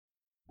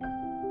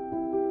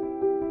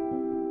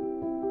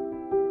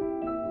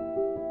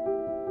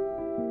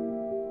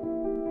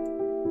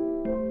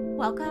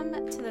Welcome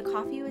to the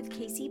Coffee with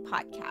Casey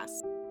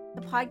podcast,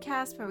 the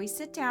podcast where we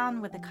sit down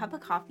with a cup of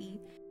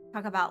coffee,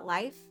 talk about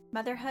life,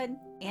 motherhood,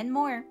 and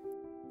more.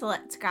 So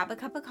let's grab a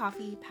cup of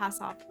coffee, pass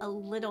off a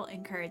little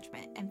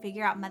encouragement, and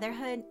figure out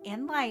motherhood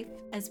and life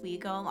as we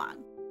go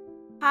along.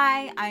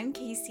 Hi, I'm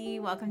Casey.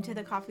 Welcome to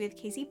the Coffee with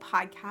Casey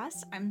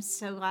podcast. I'm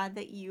so glad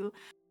that you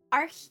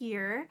are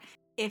here.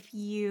 If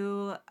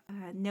you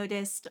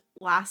noticed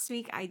last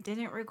week, I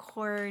didn't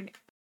record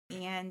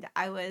and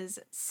I was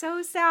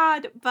so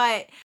sad,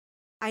 but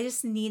I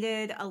just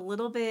needed a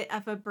little bit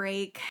of a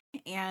break.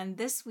 And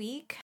this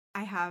week,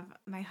 I have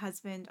my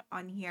husband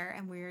on here,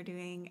 and we are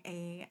doing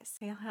a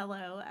say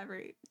hello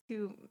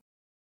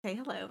say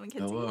hello, Mackenzie.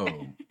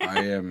 Hello,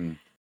 I am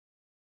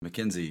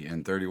Mackenzie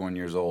and 31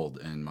 years old,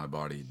 and my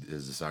body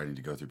is deciding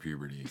to go through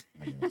puberty.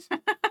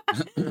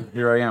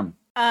 Here I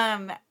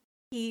am.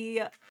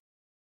 He,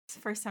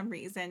 for some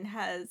reason,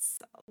 has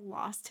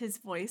lost his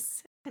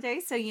voice today.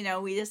 So,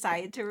 we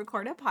decided to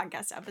record a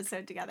podcast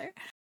episode together.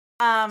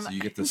 So you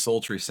get the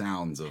sultry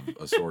sounds of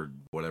a sword,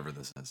 whatever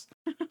this is.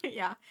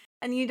 Yeah.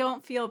 And you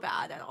don't feel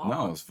bad at all.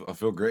 No, I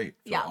feel great.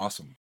 I feel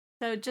awesome.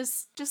 So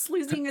just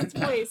losing his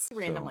voice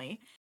randomly.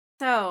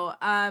 But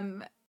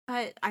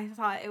I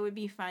thought it would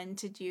be fun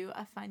to do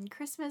a fun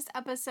Christmas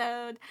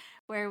episode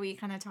where we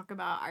kind of talk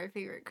about our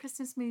favorite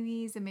Christmas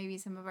movies and maybe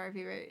some of our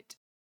favorite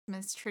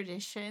Christmas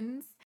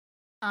traditions.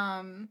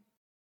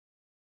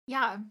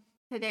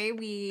 Today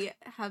we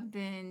have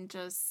been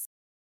just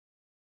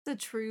the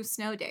true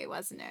snow day,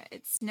 wasn't it?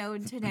 It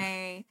snowed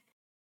today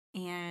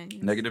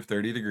and negative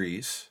 30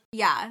 degrees.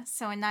 Yeah,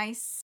 so a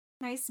nice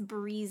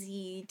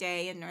breezy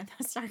day in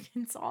Northwest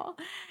Arkansas.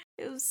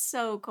 It was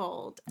so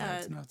cold. Yeah,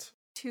 it's nuts.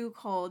 Too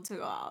cold to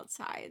go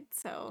outside.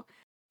 So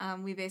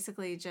we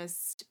basically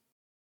just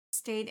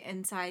stayed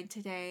inside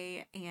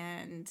today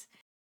and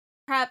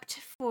prepped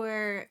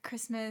for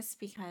Christmas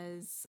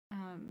because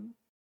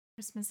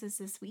Christmas is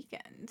this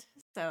weekend.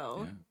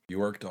 So yeah. You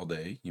worked all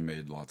day. You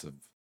made lots of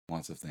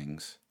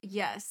things.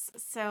 Yes.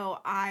 So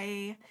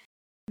I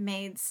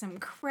made some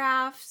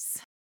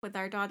crafts with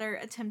our daughter,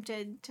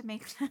 attempted to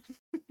make them.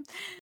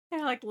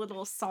 They're like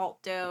little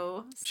salt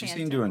dough. She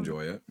seemed to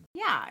enjoy it.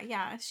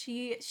 Yeah.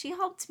 She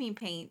helped me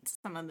paint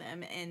some of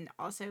them, and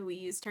also we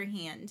used her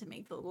hand to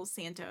make the little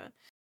Santa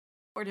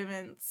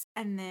ornaments.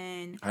 And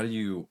then how do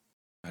you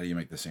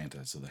make the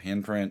Santa? So the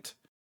handprint,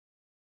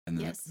 and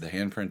then yes. The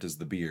handprint is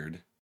the beard.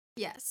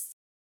 Yes.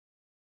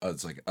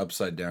 It's like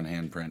upside down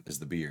handprint is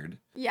the beard.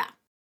 Yeah.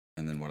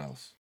 And then what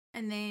else?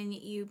 And then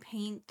you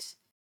paint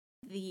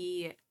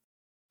the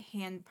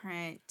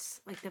handprint,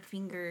 like the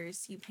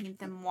fingers, you paint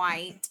them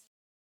white.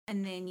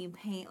 And then you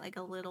paint like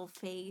a little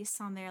face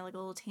on there, like a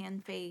little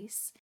tan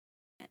face.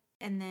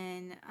 And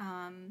then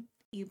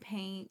you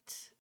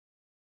paint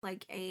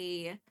like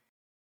a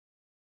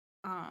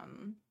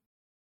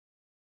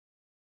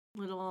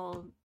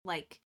little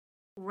like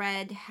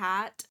red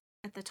hat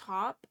at the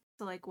top,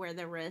 so like where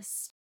the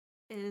wrist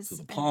is. So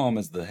the palm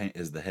is the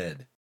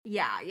head.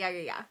 Yeah.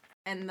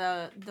 And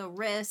the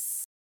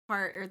wrist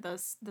part, or the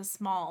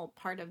small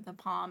part of the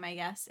palm, I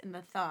guess, and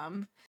the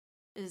thumb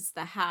is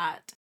the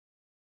hat.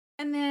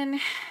 And then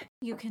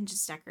you can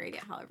just decorate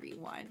it however you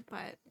want,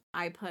 but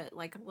I put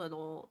like a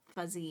little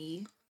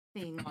fuzzy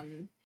thing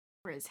on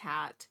for his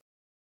hat.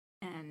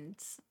 And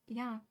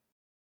yeah,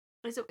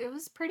 it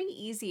was pretty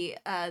easy.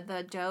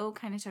 The dough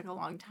kind of took a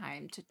long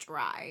time to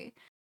dry.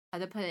 I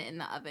had to put it in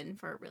the oven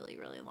for a really,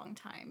 really long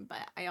time,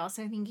 but I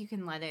also think you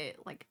can let it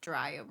like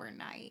dry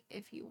overnight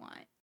if you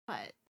want.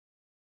 But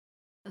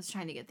I was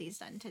trying to get these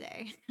done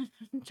today.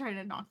 Trying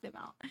to knock them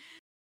out.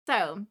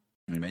 So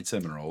you made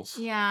cinnamon rolls.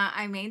 Yeah,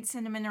 I made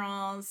cinnamon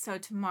rolls. So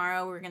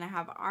tomorrow we're going to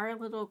have our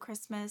little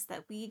Christmas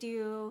that we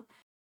do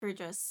for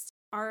just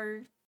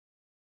our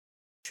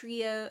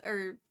trio,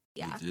 or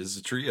yeah. It is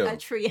a trio. A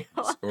trio.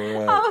 Or,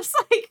 I was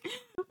like,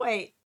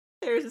 wait,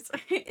 there's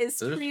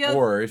trio.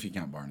 4 if you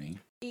count Barney.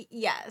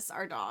 Yes,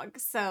 our dog.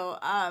 So,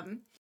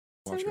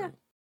 Watch yeah.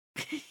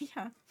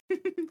 Yeah.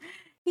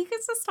 He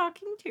gets us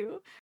talking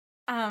too.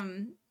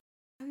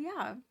 So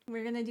yeah,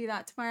 we're going to do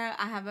that tomorrow.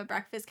 I have a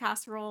breakfast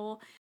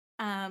casserole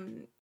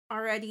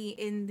already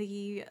in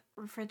the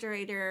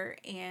refrigerator,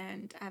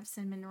 and I have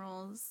cinnamon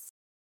rolls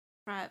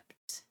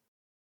prepped.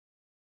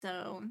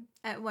 So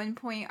at one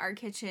point our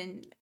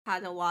kitchen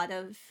had a lot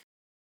of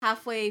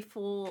halfway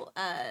full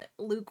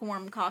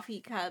lukewarm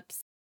coffee cups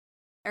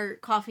or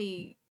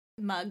coffee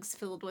mugs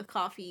filled with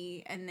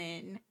coffee, and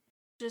then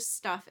just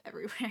stuff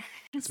everywhere.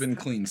 It's been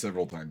cleaned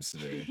several times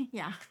today.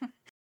 Yeah.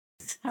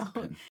 So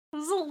it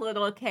was a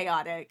little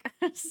chaotic,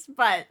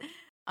 but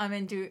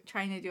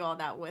trying to do all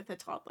that with a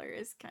toddler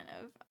is kind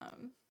of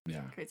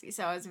crazy.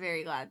 So I was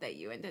very glad that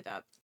you ended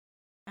up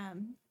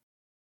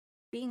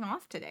being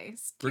off today.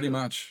 Pretty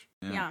much.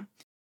 Yeah.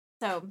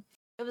 So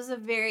it was a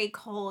very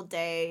cold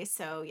day.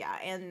 So yeah,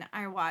 and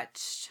I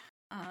watched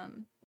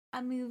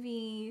a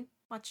movie.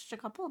 Watched a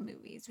couple of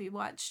movies. We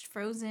watched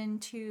Frozen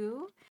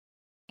 2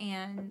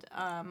 and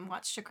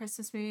watched a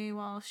Christmas movie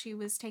while she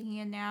was taking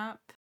a nap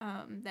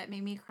that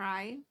made me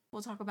cry.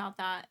 We'll talk about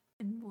that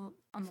on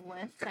the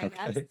list, I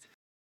guess.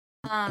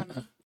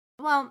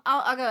 Well,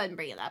 I'll go ahead and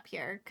bring it up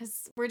here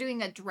because we're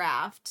doing a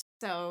draft.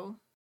 So,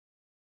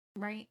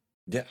 right?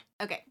 Yeah.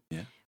 Okay.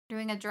 Yeah.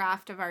 Doing a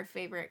draft of our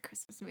favorite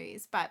Christmas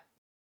movies, but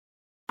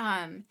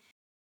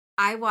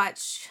I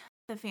watch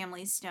The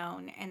Family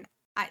Stone, and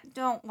I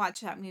don't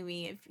watch that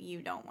movie if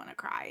you don't want to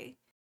cry.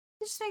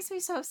 It just makes me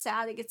so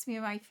sad. It gets me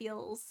in my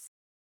feels.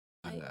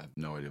 I have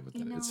no idea what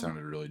that is. It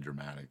sounded really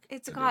dramatic.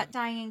 It's got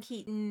Diane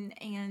Keaton,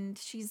 and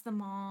she's the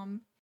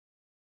mom.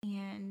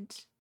 And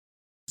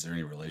is there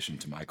any relation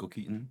to Michael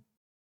Keaton?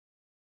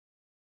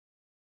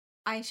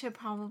 I should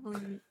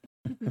probably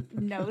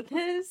know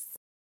this,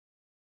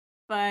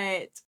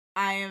 but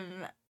I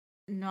am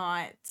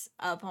not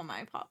up on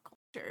my pop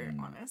culture,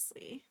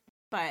 honestly.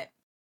 But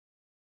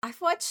I've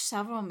watched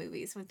several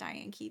movies with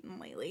Diane Keaton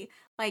lately,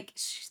 like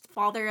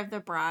Father of the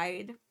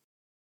Bride.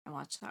 I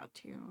watched that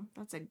too.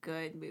 That's a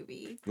good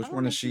movie. Which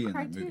one is she in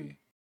that movie?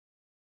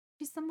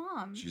 She's the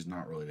mom. She's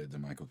not related to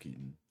Michael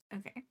Keaton.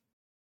 Okay.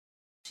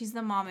 She's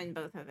the mom in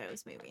both of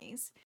those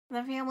movies.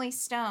 The Family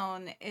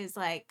Stone is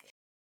like,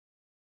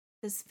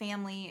 this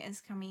family is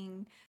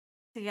coming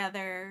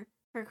together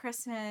for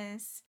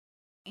Christmas,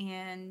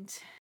 and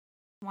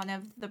one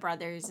of the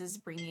brothers is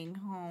bringing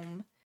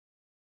home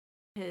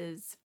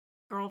his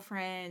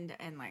girlfriend,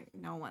 and like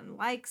no one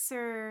likes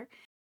her,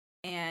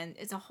 and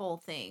it's a whole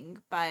thing.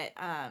 But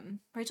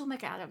Rachel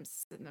McAdams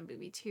is in the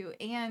movie too,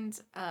 and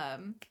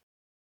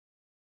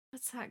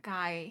what's that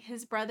guy?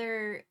 His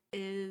brother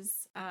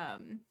is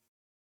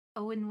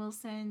Owen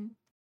Wilson.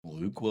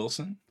 Luke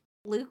Wilson?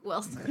 Luke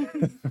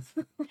Wilson.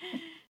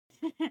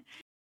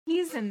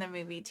 He's in the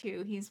movie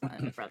too. He's one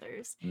of the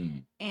brothers.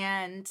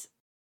 And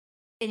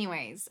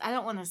anyways, I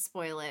don't want to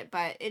spoil it,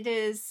 but it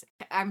is,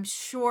 I'm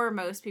sure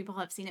most people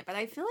have seen it, but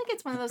I feel like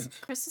it's one of those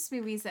Christmas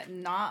movies that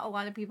not a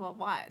lot of people have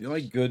watched. The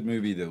only good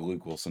movie that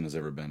Luke Wilson has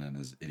ever been in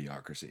is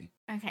Idiocracy.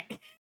 Okay.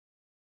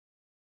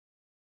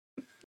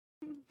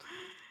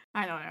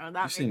 I don't know.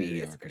 You've seen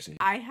Idiocracy.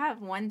 I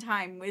have one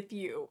time with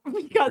you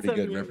because pretty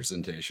good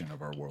representation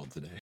of our world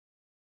today.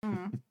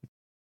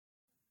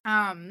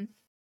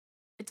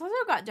 It's also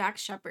got Jack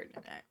Shepherd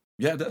in it.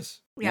 Yeah, it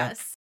does.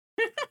 Yes.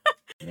 Yeah.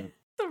 It's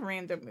a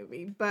random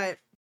movie, but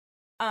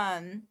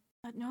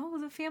no,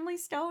 The Family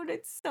Stone,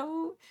 it's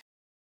so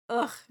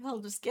it'll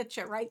just get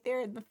you right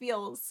there in the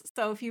feels.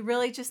 So if you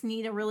really just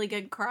need a really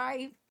good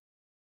cry,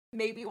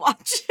 maybe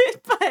watch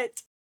it.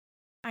 But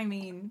I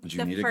mean,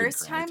 the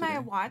first time I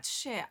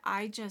watched it,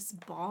 I just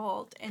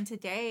bawled. And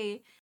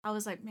today I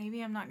was like,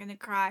 maybe I'm not gonna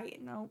cry.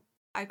 No,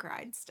 I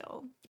cried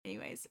still.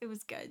 Anyways, it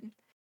was good.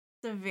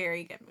 It's a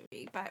very good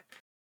movie. But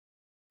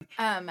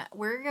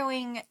we're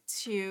going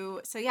to,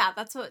 so yeah,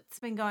 that's what's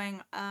been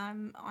going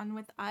on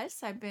with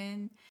us. I've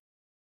been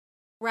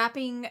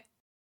wrapping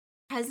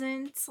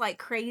presents like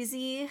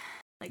crazy,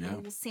 like a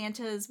little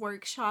Santa's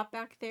workshop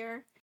back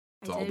there.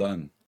 It's all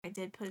done. I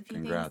did put a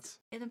few things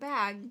in a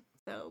bag,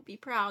 so be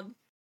proud.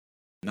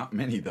 Not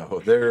many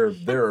though.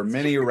 There are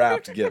many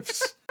wrapped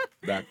gifts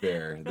back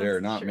there. There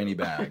are not many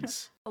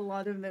bags. A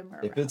lot of them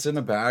are. If it's in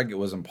a bag, it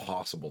was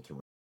impossible to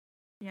wrap.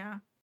 Yeah.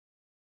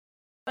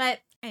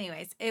 But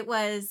anyways, it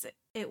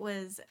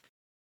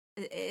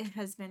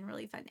has been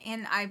really fun.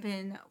 And I've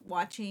been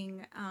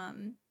watching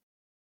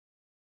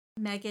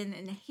Meghan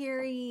and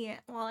Harry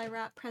while I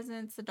wrap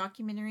presents, the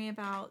documentary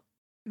about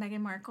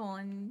Meghan Markle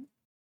and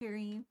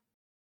Harry,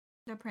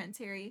 the Prince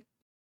Harry.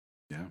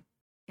 Yeah.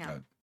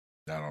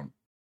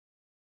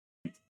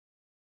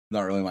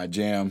 Not really my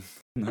jam.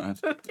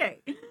 Okay.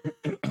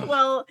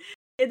 Well,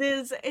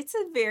 it's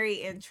a very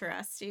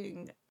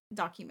interesting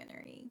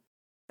documentary.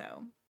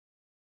 So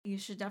you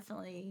should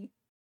definitely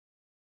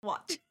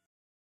watch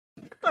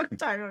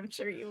sometime. I'm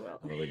sure you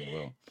will. I think I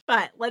will.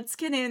 But let's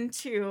get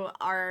into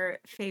our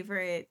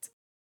favorite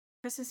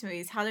Christmas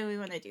movies. How do we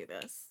want to do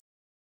this?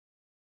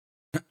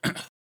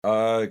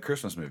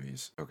 Christmas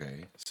movies.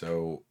 Okay.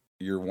 So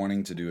you're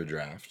wanting to do a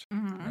draft,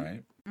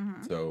 right?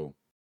 Mm-hmm. So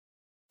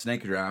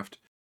snake draft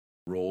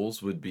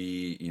rules would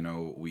be,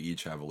 we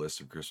each have a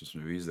list of Christmas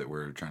movies that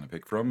we're trying to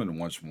pick from, and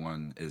once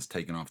one is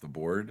taken off the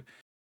board,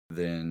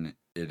 then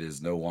it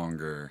is no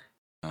longer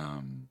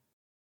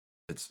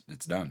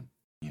it's done.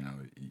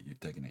 You've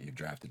taken it, you've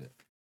drafted it.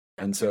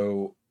 And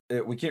so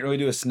we can't really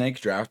do a snake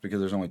draft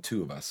because there's only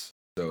two of us.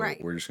 So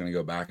we're just going to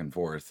go back and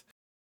forth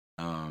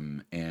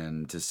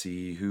and to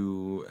see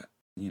who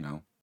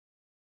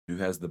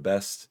has the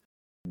best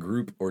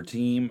group or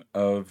team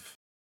of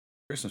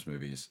Christmas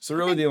movies. So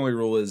really the only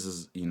rule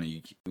is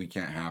we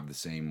can't have the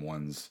same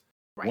ones.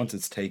 Right. Once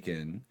it's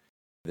taken,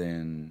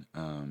 then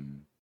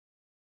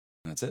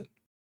that's it.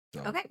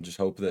 So just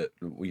hope that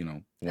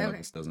one of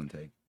us doesn't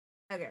take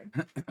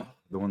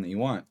the one that you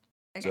want.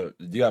 Okay. So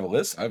do you have a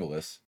list? I have a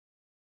list.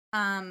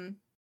 No.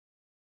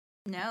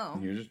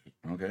 You're just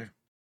okay.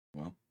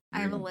 Well, I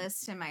have a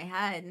list in my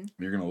head.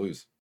 You're gonna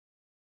lose.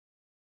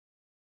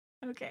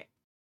 Okay.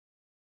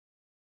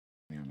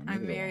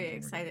 I'm very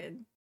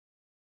excited.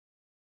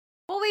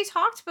 Well, we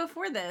talked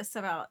before this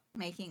about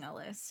making a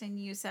list, and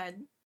you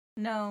said,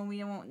 no,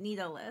 we won't need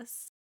a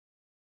list.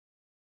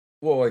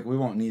 Well, we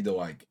won't need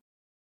to,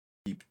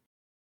 keep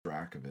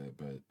track of it,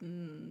 but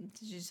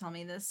did you tell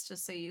me this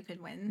just so you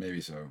could win?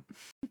 Maybe so.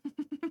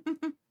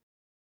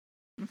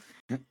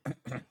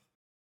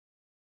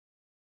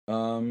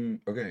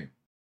 Okay.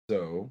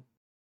 So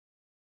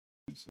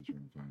I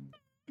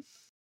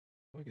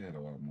like I had a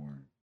lot more.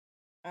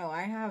 Oh,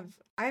 I have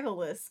a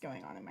list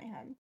going on in my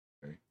head.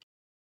 Okay.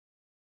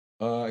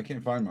 I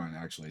can't find mine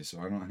actually, so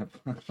I don't have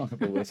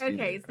a list.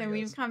 Okay, either, so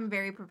we've come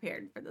very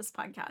prepared for this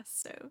podcast,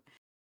 so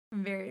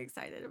I'm very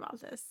excited about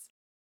this.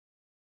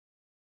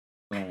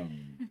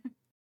 Hang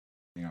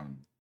on.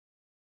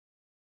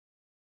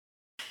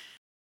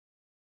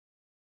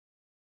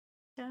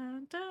 I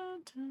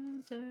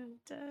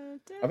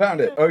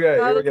found it. Okay,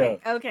 here we go.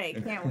 Okay,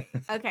 can't wait.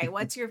 Okay,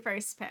 what's your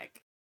first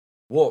pick?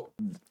 Well,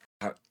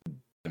 am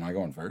I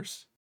going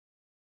first?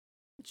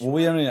 Sure. Well,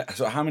 we only.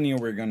 So how many are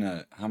we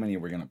gonna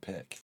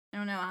pick? I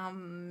don't know how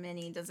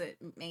many does it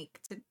make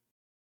to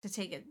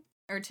take it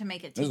or to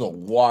make it. There's a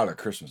lot of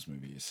Christmas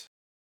movies.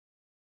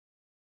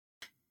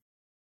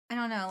 I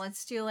don't know.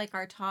 Let's do like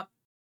our top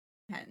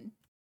 10.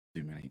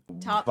 Too many.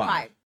 Top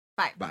five.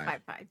 Five.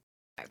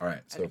 All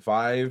right, so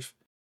 5,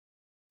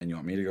 and you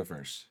want me to go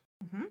first?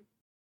 Mm-hmm.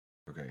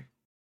 Okay.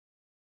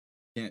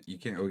 You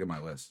can't look at my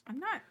list. I'm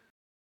not.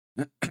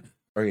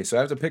 Okay, so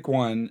I have to pick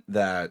one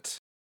that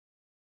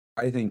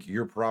I think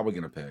you're probably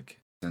gonna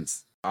pick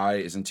since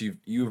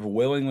you've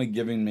willingly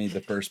given me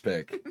the first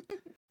pick.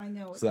 I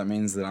know. So that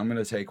means that I'm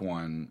gonna take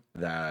one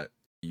that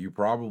you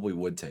probably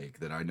would take,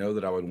 that I know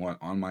that I would want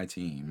on my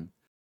team,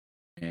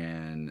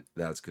 and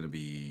that's gonna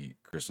be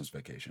Christmas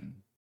Vacation.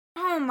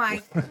 Oh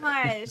my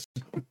gosh.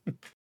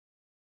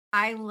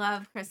 I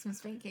love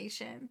Christmas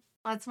Vacation.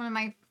 That's one of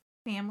my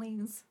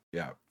family's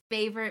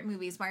favorite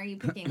movies. Why are you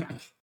picking that?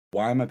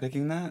 Why am I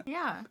picking that?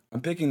 Yeah.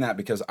 I'm picking that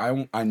because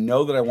I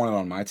know that I want it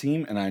on my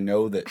team, and I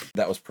know that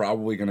was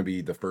probably going to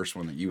be the first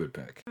one that you would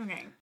pick.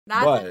 Okay.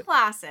 That's a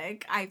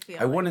classic, I feel.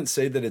 I wouldn't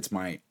say that it's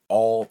my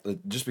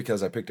just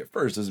because I picked it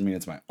first doesn't mean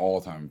it's my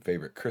all-time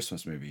favorite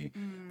Christmas movie.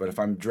 But if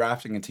I'm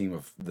drafting a team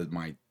of the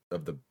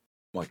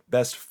like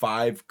best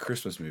 5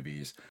 Christmas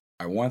movies,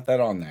 I want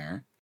that on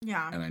there.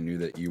 Yeah. And I knew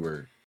that you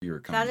were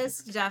coming.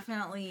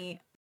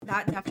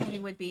 That definitely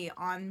would be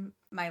on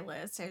my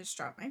list. I just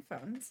dropped my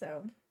phone,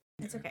 so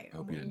it's okay. I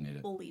hope you didn't need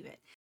it. We'll leave it.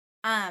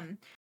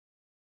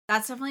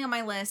 That's definitely on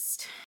my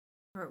list,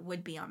 or it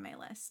would be on my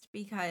list,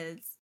 because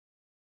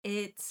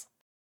it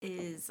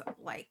is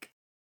like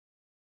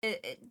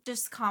it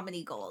just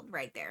comedy gold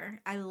right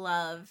there. I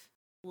love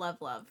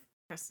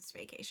Christmas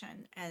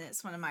Vacation, and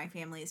it's one of my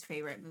family's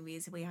favorite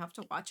movies. We have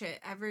to watch it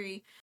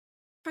every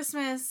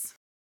Christmas.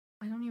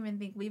 I don't even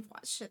think we've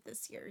watched it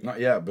this year. Not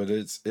yet, but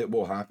it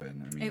will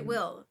happen. I mean, it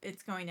will.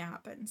 It's going to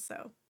happen.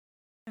 So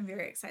I'm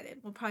very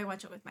excited. We'll probably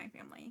watch it with my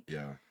family.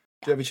 Yeah.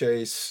 Chevy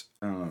Chase.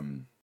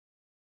 Old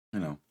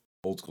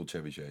school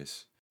Chevy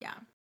Chase. Yeah.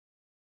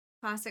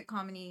 Classic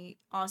comedy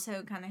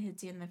also kind of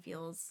hits you in the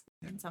feels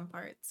in some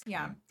parts.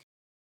 Yeah.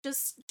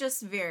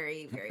 Just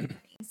very, very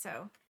funny.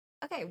 So,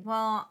 okay.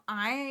 Well,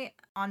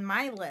 on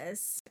my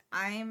list,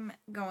 I'm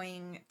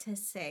going to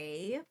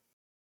say,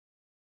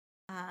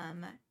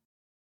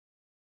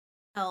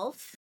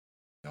 Elf.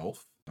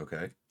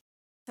 Okay.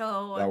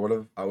 So I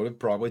would have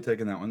probably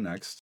taken that one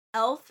next.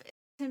 Elf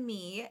to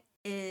me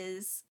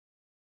is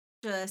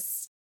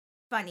just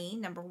funny,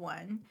 number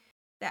one.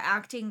 The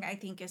acting I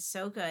think is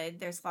so good.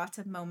 There's lots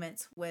of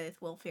moments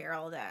with Will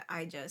Ferrell that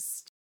I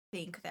just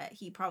think that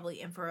he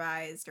probably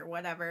improvised or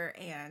whatever,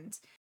 and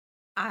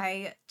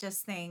I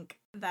just think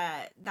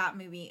that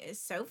movie is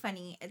so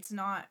funny. It's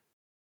not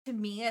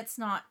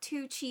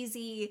too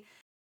cheesy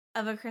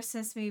of a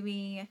Christmas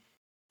movie.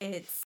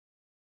 It's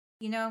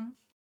what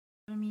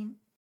I mean?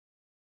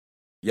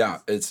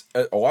 Yeah, it's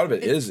a lot of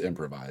it is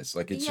improvised.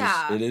 Like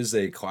it is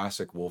a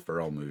classic Will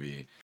Ferrell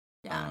movie.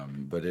 Yeah.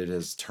 But it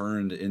has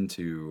turned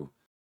into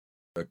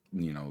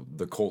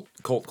the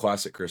cult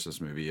classic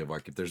Christmas movie of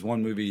like, if there's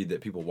one movie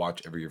that people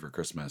watch every year for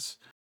Christmas,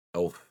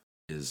 Elf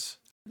is.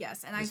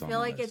 Yes, and I feel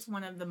like it's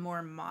one of the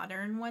more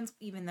modern ones,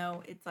 even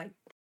though it's like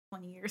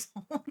 20 years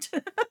old.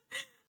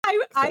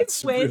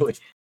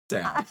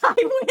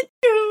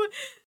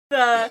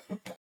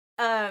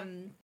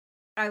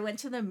 I went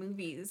to the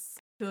movies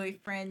to a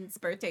friend's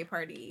birthday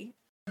party,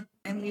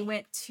 and we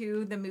went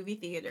to the movie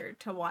theater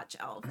to watch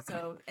Elf.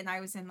 So, and I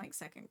was in like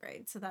 2nd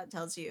grade, so that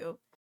tells you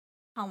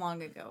how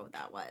long ago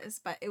that was.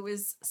 But it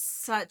was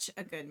such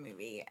a good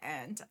movie,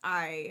 and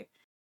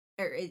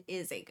it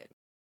is a good,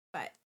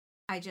 but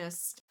I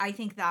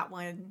think that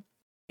one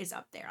is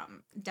up there.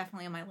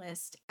 Definitely on my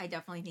list. I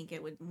definitely think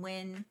it would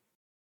win.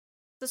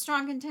 It's a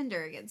strong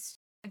contender against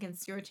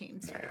your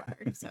team so far.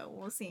 So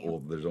we'll see. Well,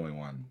 there's only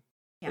one.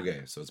 Yeah.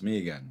 Okay, so it's me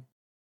again.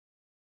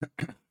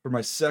 For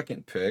my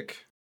second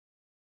pick,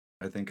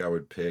 I think I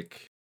would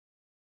pick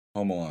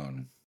Home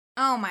Alone.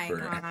 Oh my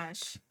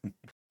gosh. You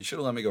should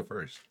have let me go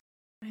first.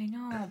 I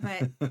know,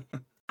 but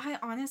I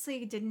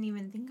honestly didn't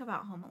even think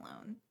about Home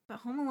Alone. But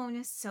Home Alone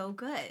is so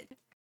good.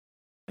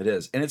 It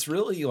is. And it's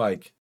really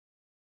like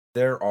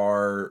there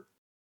are,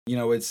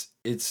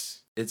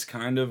 it's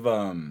kind of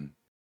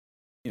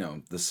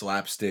the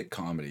slapstick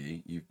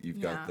comedy.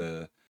 You've got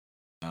the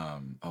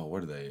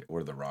what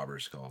are the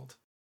robbers called?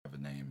 I have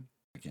a name.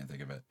 I can't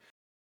think of it.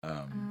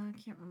 I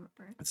can't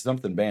remember. It's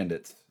something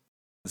bandits.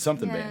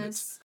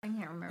 Bandits. I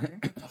can't remember.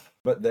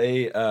 But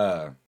they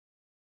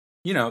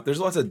there's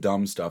lots of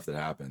dumb stuff that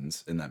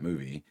happens in that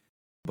movie,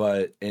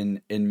 but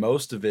in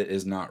most of it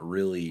is not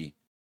really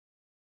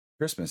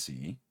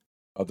Christmassy,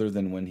 other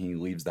than when he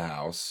leaves the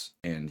house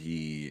and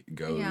he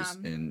goes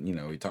and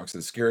he talks to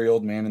the scary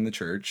old man in the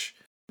church.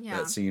 Yeah.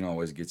 That scene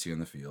always gets you in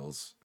the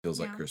feels. Feels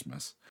like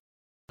Christmas.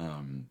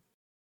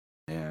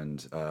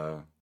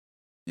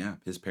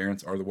 His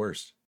parents are the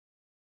worst.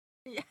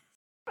 Yeah.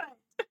 But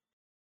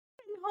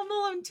Home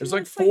Alone 2. There's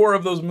like 4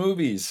 of those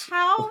movies.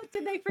 How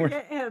did they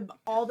forget him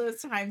all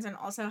those times? And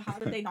also, how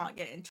did they not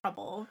get in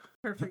trouble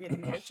for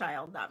forgetting their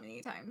child that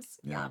many times?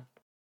 Yeah.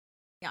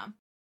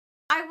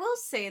 I will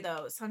say,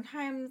 though,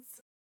 sometimes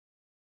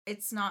it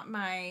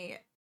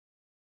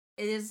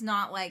is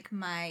not like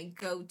my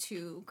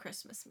go-to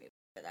Christmas movie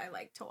that I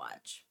like to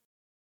watch.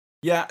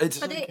 Yeah,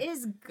 but like, it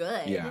is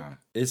good. Yeah.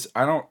 That's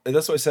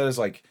what I said is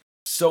like,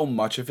 so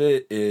much of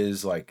it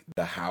is like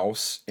the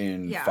house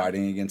and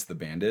fighting against the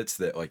bandits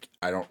that like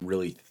I don't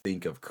really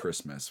think of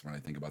Christmas when I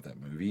think about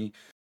that movie.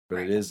 But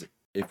it is,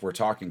 if we're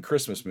talking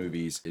Christmas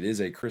movies, it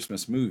is a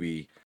Christmas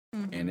movie,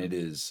 and it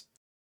is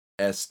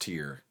S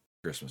tier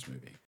Christmas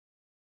movie.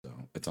 So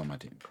it's on my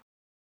team.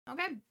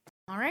 Okay.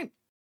 All right.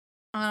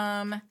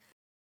 All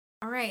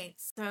right.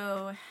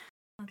 So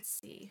let's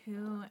see.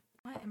 What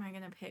am I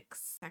gonna pick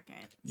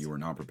second? You were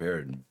not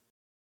prepared.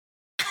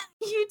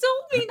 You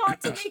told me not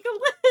to make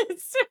a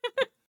list.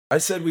 I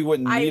said we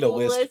wouldn't need a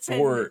list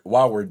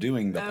while we're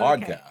doing the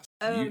podcast.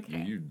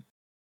 Okay. You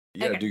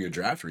gotta do your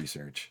draft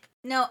research.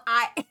 No,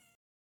 I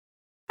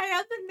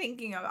have been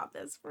thinking about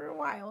this for a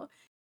while.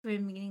 I've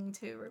been meaning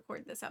to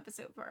record this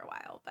episode for a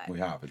while, but we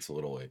have. It's a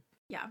little late.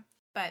 Yeah,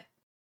 but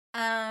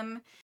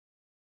I'm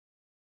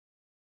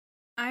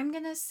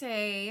gonna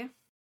say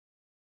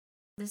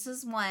this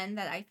is one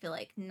that I feel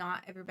like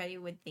not everybody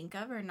would think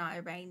of or not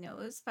everybody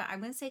knows, but I'm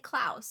gonna say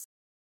Klaus.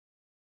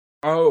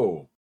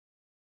 Oh,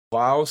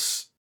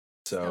 Klaus.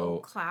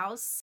 So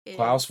Klaus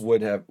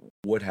would have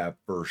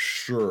for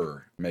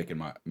sure made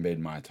my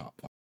top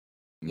 5.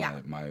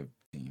 My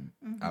team.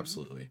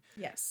 Absolutely.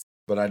 Yes.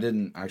 But I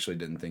didn't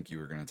think you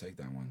were going to take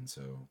that one.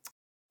 So.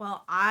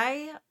 Well,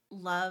 I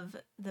love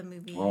the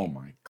movie. Oh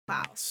my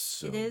Klaus.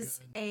 So it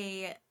is good.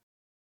 a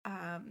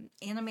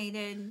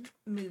animated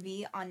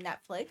movie on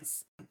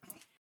Netflix,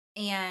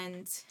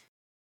 and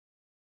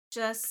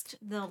just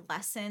the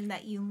lesson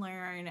that you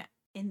learn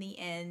in the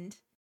end.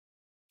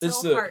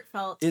 It's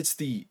heartfelt.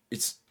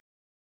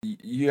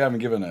 You haven't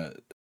given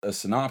a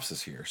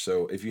synopsis here.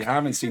 So if you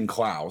haven't seen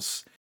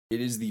Klaus,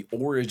 it is the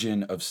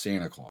origin of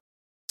Santa Claus.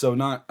 So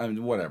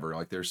whatever,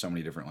 like there's so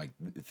many different like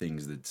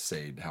things that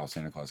say how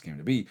Santa Claus came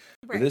to be.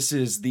 Right. But this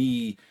is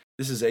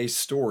a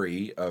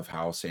story of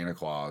how Santa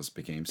Claus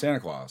became Santa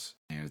Claus.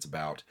 And it's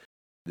about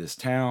this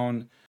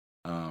town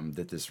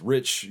that this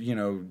rich,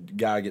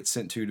 guy gets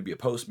sent to be a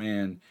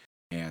postman,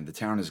 and the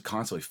town is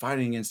constantly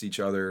fighting against each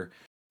other.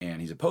 And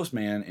he's a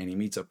postman, and he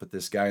meets up with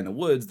this guy in the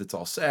woods that's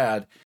all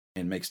sad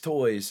and makes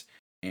toys,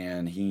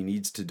 and he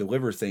needs to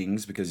deliver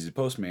things because he's a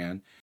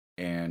postman,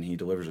 and he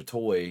delivers a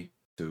toy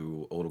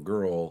to a little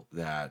girl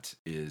that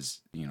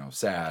is,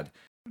 sad.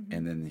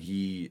 And then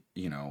he,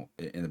 in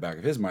the back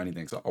of his mind, he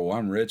thinks, oh,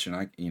 I'm rich, and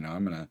I'm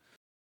going to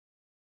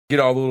get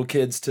all the little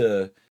kids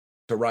to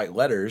write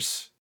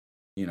letters,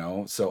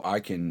 so I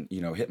can,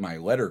 hit my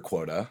letter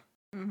quota.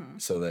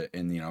 So that,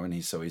 and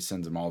he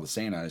sends them all to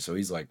Santa. So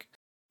he's like,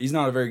 he's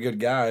not a very good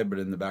guy, but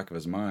in the back of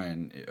his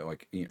mind,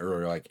 he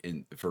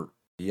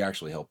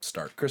actually helped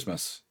start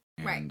Christmas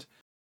and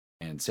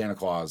Santa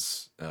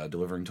Claus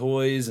delivering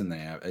toys, and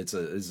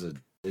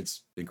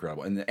it's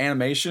incredible. And the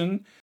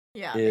animation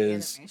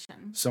is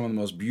some of the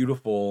most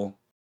beautiful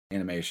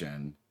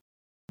animation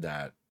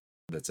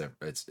it's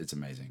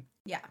amazing.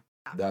 Yeah.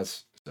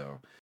 That's so.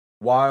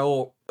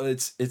 While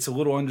it's a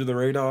little under the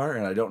radar,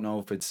 and I don't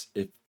know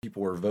if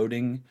people are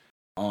voting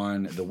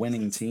on the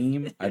winning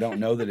team, I don't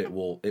know that it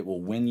will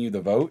win you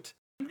the vote.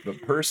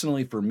 But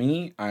personally, for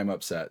me, I'm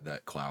upset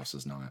that Klaus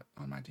is not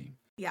on my team.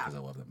 Yeah, because I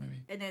love that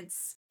movie, and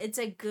it's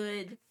a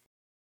good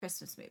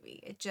Christmas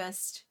movie.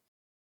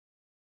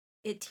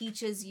 It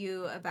teaches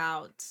you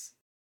about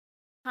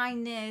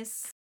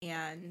kindness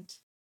and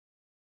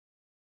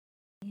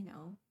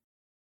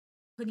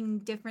putting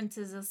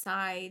differences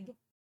aside.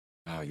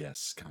 Oh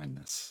yes,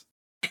 kindness.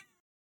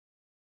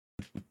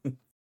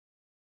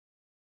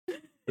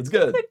 It's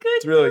good.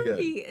 It's really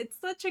movie. Good. It's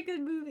such a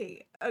good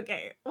movie.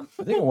 Okay. I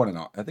think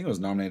it was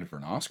nominated for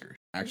an Oscar.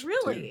 Actually,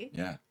 really?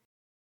 Too. Yeah.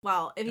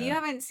 Well, if you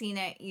haven't seen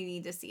it, you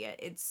need to see it.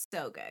 It's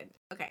so good.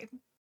 Okay.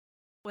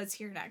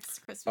 What's your next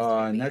Christmas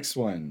movie? Next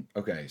one.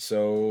 Okay,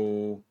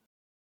 so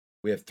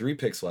we have 3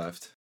 picks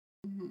left.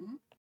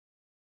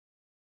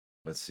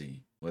 Let's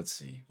see. We're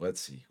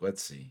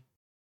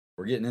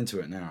getting into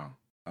it now.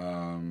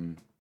 So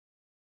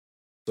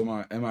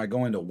am I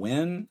going to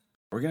win?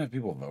 We're gonna have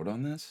people vote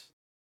on this?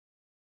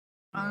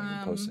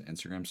 Post an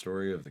Instagram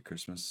story of the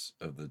Christmas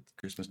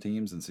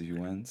teams and see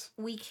who wins.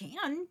 We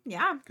can,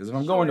 yeah. Because if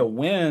I'm going to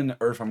win,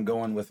 or if I'm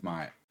going with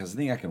because I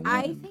think I can win.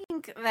 I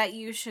think that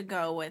you should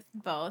go with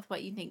both.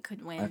 What you think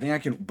could win? I think I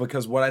can,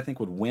 because what I think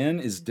would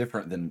win is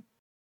different than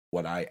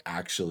what I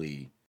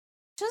actually.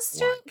 Just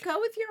go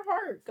with your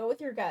heart. Go with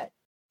your gut.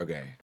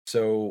 Okay,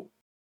 so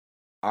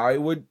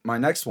my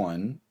next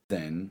one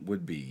then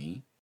would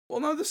be. Well,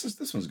 no, this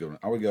one's good.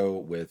 I would go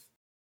with.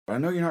 But I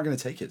know you're not going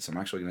to take it, so I'm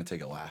actually going to take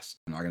it last.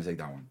 I'm not going to take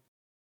that one.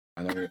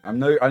 I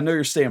know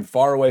you're staying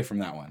far away from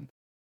that one.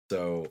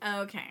 So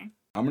okay,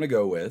 I'm going to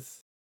go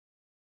with.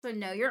 So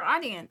know your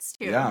audience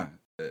too. Yeah,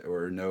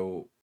 or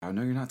no. I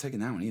know you're not taking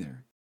that one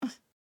either.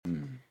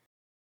 You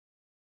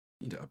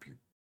need to up your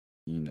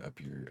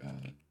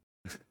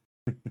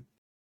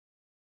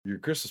your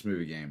Christmas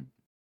movie game.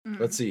 Mm-hmm.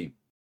 Let's see.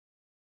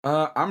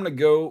 I'm going to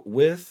go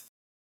with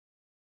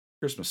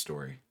Christmas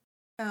Story.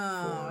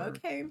 Oh,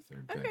 okay.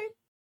 Okay.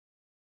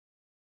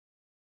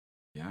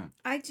 Yeah.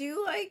 I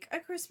do like A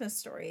Christmas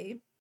Story.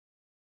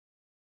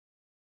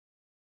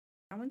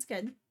 That one's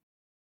good.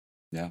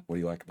 Yeah. What do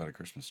you like about A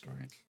Christmas Story?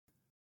 It's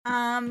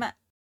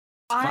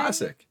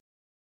classic.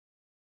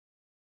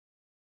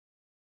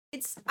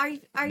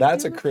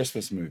 That's a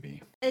Christmas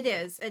movie. It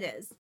is. It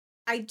is.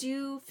 I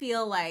do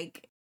feel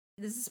like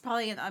this is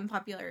probably an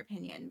unpopular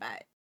opinion,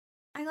 but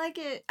I like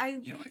it.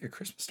 You don't like A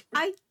Christmas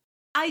Story?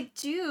 I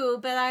do,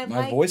 but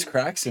my voice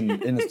cracks in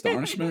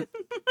astonishment.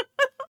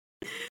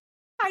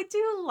 I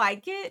do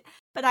like it,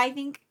 but I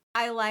think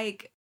I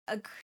like A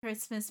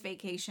Christmas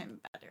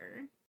Vacation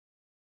better.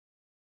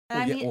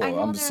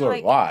 I'm so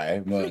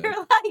why.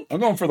 I'm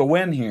going for the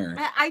win here.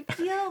 I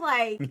feel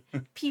like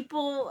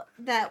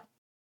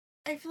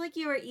I feel like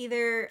you are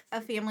either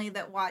a family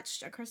that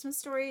watched A Christmas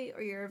Story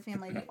or you're a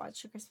family that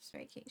watched A Christmas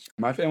Vacation.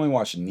 My family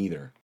watched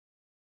neither.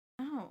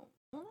 Oh,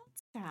 well,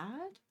 that's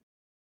sad.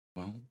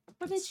 Well,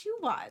 what did you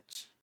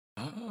watch?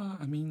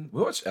 I mean,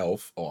 we watched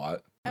Elf a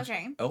lot.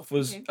 Okay. Elf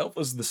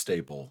was the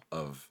staple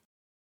of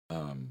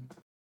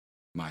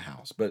my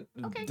house, but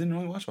didn't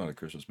really watch a lot of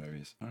Christmas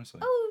movies,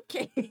 honestly.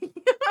 Okay.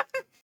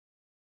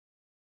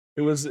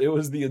 It was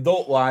the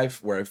adult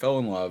life where I fell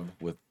in love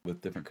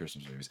with different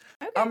Christmas movies.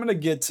 Okay. I'm gonna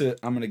get to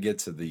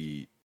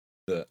the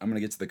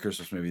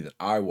Christmas movie that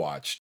I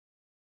watched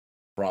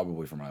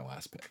probably for my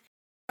last pick.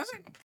 Okay. So,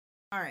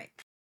 all right.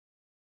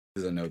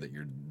 Because I know that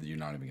you're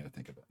not even gonna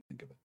think of it.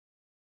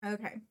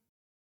 Okay.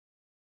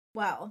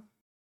 Well,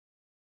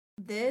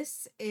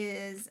 this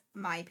is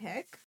my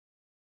pick.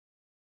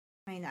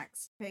 My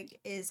next pick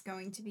is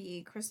going to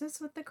be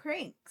Christmas with the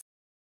Cranks.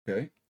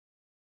 Okay.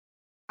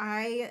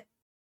 I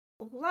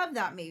love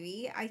that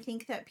movie. I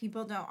think that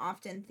people don't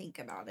often think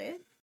about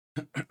it.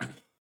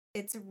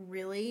 It's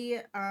really,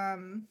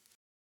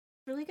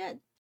 really good.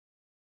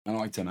 I don't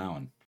like Tim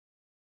Allen.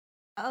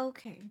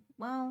 Okay,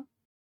 well.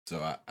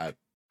 So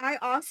I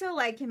also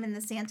like him in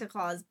the Santa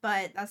Claus,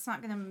 but that's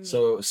not gonna.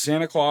 So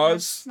Santa Claus.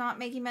 That's not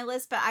making my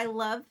list, but I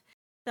love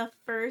the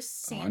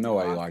first Santa. I know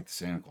why you like the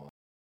Santa Claus.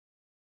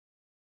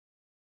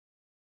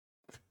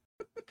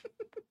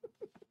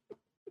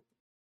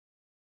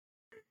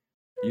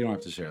 You don't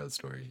have to share that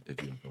story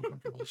if you don't feel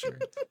comfortable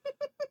sharing.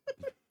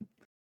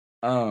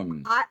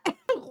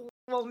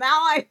 Well,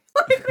 now I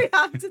feel like we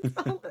have to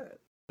tell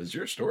it. It's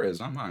your story, it's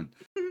not mine.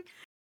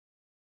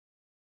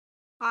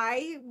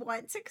 I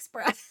once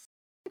expressed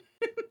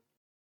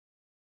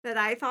that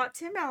I thought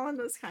Tim Allen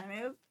was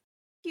kind of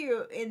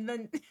cute in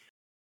the.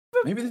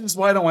 Maybe this is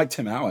why I don't like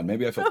Tim Allen.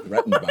 Maybe I feel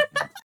threatened by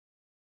him.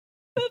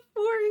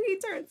 Before he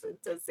turns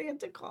into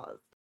Santa Claus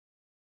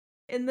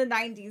in the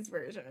 90s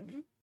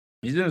version.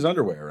 He's in his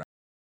underwear, right?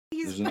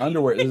 There's a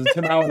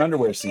Tim Allen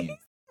underwear scene.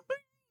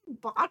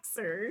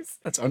 Boxers.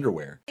 That's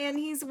underwear. And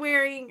he's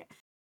wearing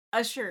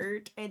a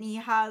shirt and he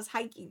has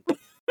hiking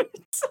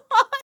boots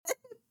on.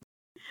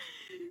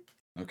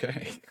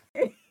 Okay.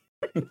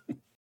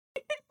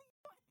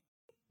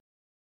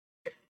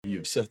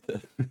 You've said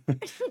that.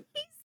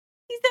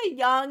 He's a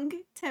young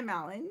Tim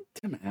Allen.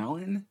 Tim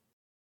Allen?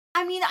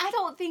 I mean, I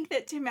don't think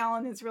that Tim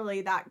Allen is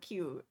really that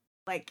cute.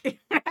 Like,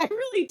 I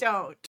really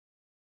don't.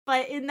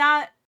 But in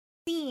that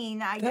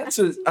scene, I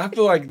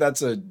feel like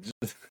that's a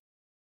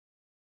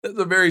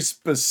very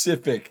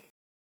specific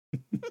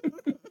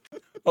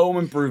Home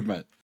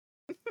Improvement.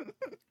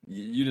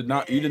 You did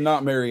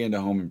not marry into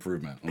Home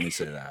Improvement. Let me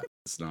say that.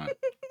 It's not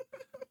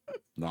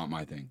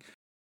my thing.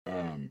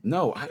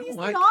 No, I don't He's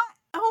like not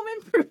Home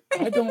Improvement.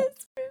 I don't. In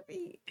this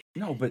movie.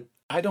 No, but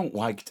I don't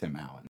like Tim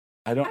Allen.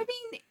 I don't. I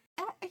mean,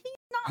 he's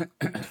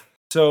not.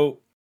 So.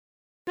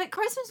 But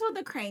Christmas with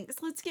the Cranks.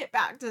 Let's get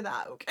back to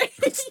that, okay?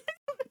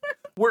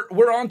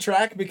 We're on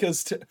track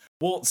because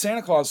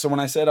Santa Claus. So when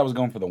I said I was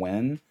going for the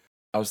win,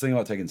 I was thinking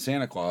about taking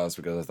Santa Claus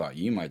because I thought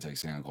you might take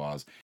Santa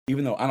Claus,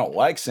 even though I don't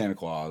like Santa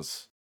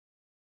Claus,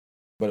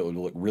 but it would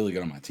look really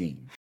good on my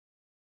team,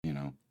 you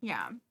know?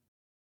 Yeah.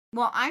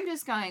 Well, I'm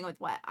just going with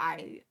what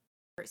I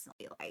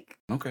personally like.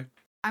 Okay.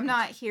 I'm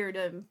not here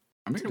to.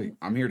 I'm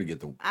here to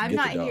get the. I'm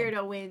not here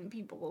to win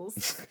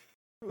people's.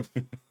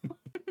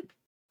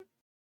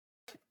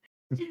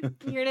 I'm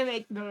here to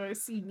make the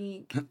most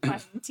unique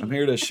I'm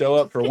here to show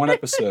up for one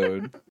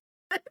episode,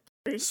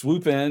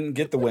 swoop in,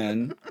 get the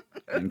win,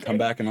 and come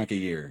back in like a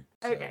year.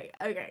 So. Okay.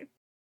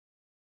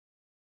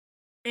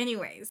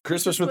 Anyways.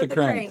 Christmas with the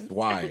Cranks.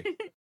 Why?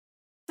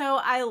 So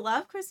I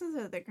love Christmas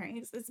with the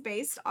Cranks. It's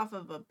based off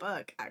of a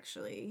book,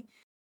 actually,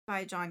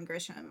 by John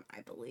Grisham,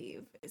 I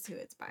believe, is who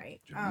it's by.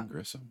 John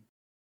Grisham.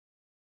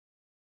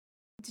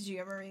 Did you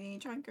ever read any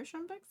John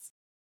Grisham books?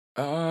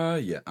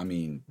 Yeah. I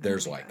mean,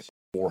 there's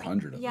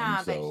 400 of them.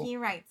 Yeah, but he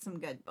writes some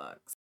good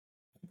books.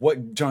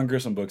 What John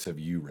Grisham books have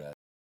you read?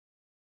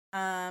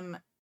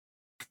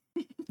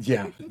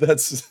 Yeah,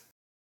 that's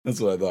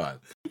what I thought.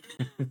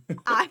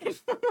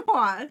 I've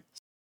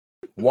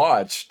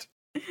watched.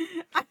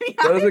 I mean,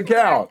 that doesn't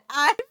count.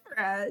 I've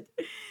read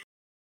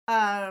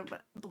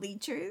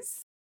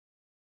Bleachers.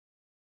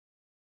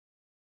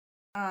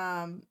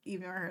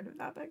 You've never heard of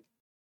that book?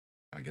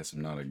 I guess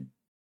I'm not a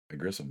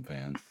Grisham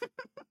fan.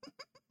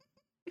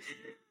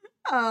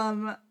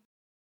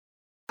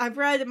 I've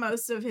read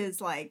most of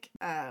his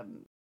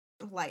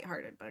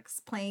lighthearted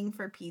books. Playing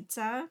for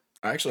Pizza.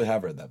 I actually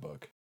have read that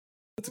book.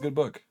 That's a good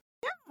book.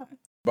 Yeah.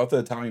 About the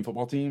Italian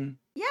football team?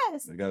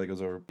 Yes. The guy that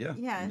goes over. Yeah.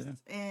 Yes. Yeah.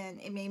 And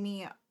it made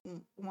me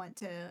want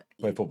to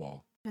play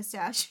football.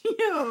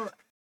 Pistachio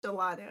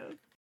gelato.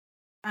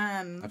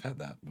 I've had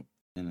that.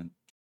 Yeah.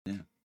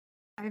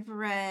 I've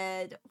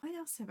read, what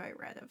else have I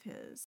read of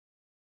his?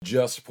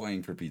 Just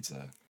Playing for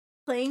Pizza.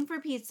 Playing for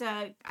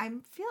Pizza. I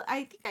think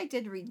I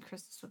did read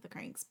Christmas with the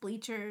Cranks,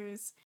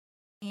 Bleachers,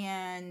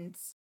 and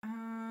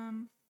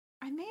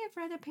I may have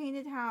read A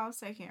Painted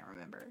House. I can't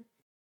remember.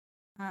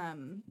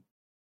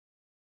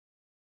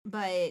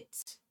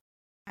 But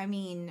I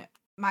mean,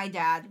 my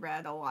dad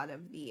read a lot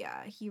of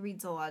he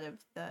reads a lot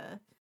of the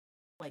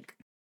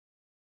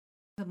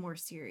more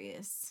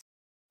serious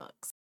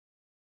books.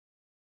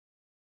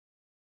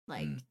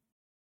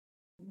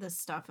 The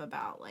stuff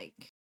about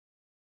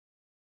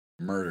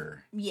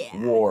murder. Yeah.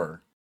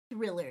 War.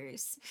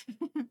 Thrillers.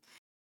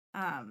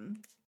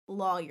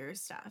 Lawyer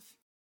stuff.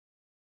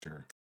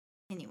 Sure.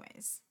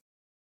 Anyways.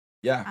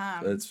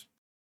 Yeah.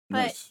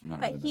 But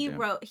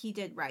he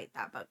did write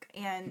that book.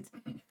 And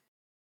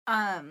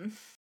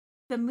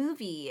the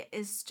movie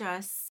is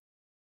just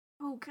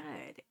so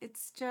good.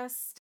 It's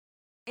just,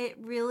 it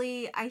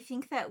really, I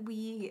think that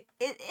it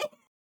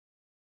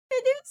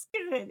is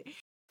good.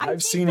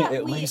 I've seen it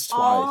at least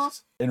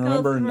twice and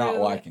remember not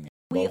liking it.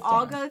 We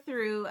all go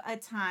through a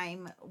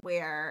time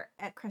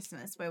at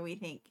Christmas where we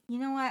think, you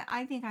know what,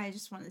 I think I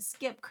just want to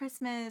skip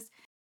Christmas,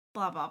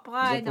 blah, blah, blah.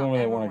 I don't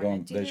ever want to go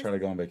they try to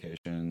go on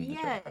vacation.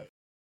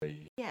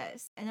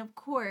 Yes. And of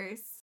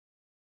course,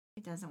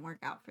 it doesn't work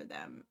out for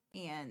them.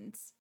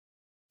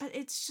 But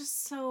it's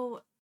just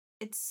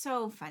it's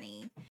so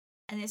funny.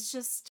 And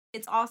it's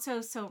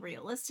also so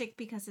realistic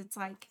because it's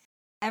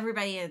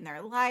everybody in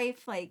their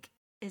life,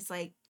 is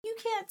you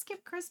can't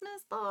skip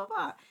Christmas, blah, blah,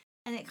 blah.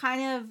 And it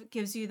kind of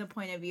gives you the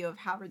point of view of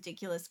how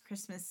ridiculous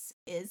Christmas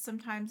is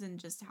sometimes and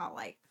just how,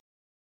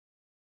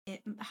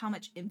 how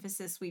much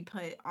emphasis we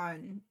put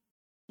on,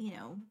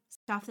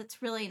 stuff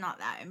that's really not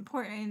that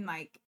important.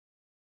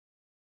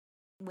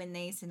 When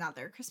they send out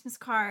their Christmas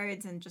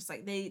cards and just,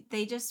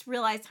 they just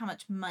realize how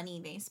much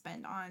money they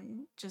spend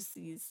on just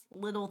these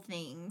little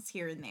things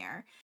here and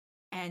there.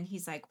 And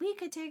he's like, we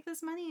could take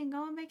this money and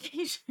go on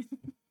vacation.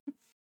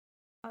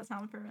 That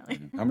sounds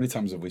familiar. How many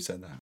times have we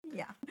said that?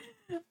 Yeah.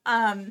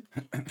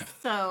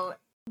 So,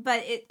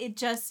 but it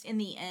just, in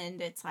the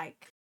end, it's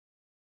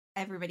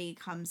everybody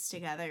comes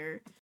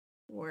together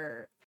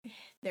for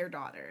their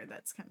daughter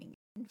that's coming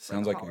in.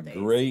 Sounds like a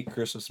great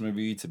Christmas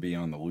movie to be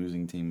on the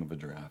losing team of a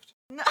draft.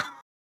 No.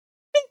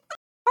 It's a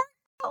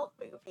heartfelt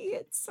movie.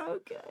 It's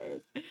so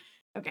good.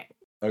 Okay.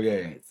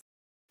 Anyways.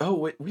 Oh,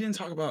 wait, we didn't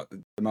talk about,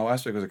 my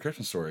last week was A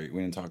Christmas Story.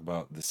 We didn't talk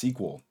about the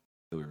sequel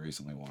that we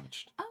recently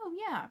watched. Oh,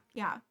 yeah.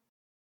 Yeah.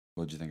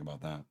 What did you think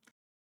about that?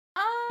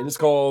 It is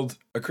called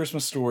A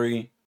Christmas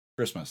Story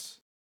Christmas.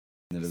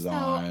 And it is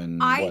on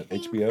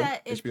HBO?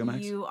 That HBO Max?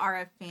 If you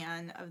are a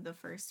fan of the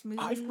first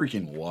movie, I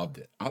freaking loved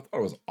it. I thought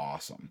it was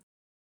awesome.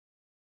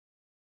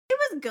 It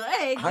was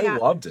good. I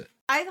loved it.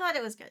 I thought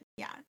it was good.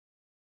 Yeah.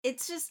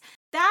 It's just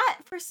that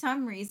for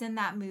some reason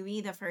that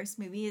movie, the first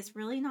movie, is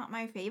really not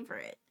my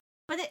favorite.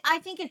 But I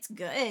think it's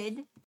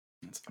good.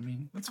 That's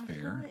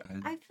fair.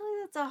 I feel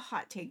like that's a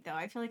hot take, though.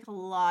 I feel like a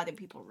lot of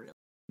people really.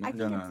 I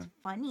think it's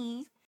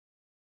funny.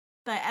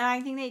 And I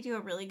think they do a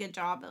really good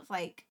job of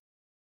I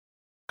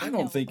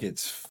don't think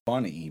it's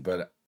funny,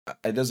 but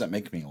it doesn't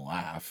make me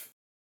laugh.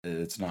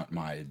 It's not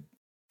my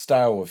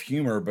style of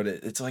humor, but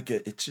it's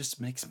it just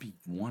makes me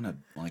want to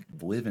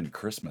live in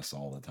Christmas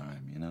all the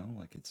time,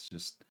 it's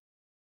just,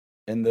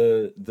 and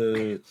the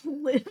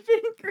live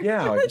in Christmas.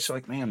 Yeah, it's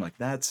man,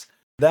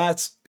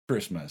 that's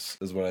Christmas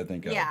is what I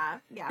think of. Yeah.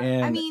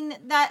 And, I mean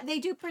that they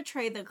do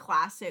portray the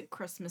classic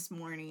Christmas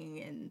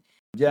morning and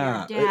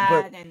yeah, your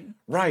dad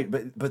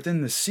but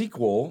then the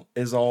sequel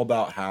is all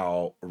about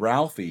how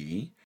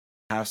Ralphie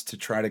has to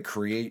try to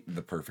create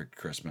the perfect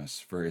Christmas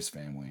for his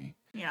family.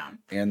 Yeah.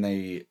 And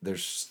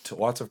there's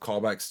lots of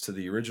callbacks to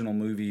the original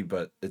movie,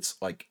 but it's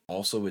like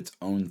also its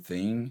own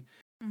thing.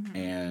 Mm-hmm.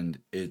 And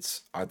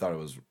I thought it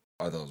was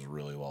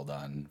really well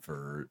done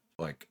for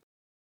like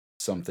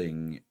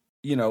something,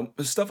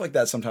 stuff like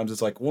that. Sometimes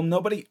it's like, well,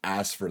 nobody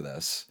asked for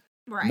this.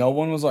 Right. No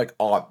one was like,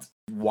 oh,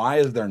 why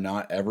has there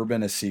not ever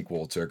been a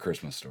sequel to A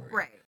Christmas Story?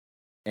 Right.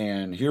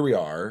 And here we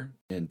are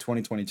in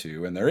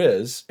 2022, and there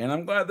is, and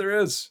I'm glad there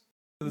is.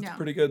 It's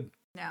pretty good.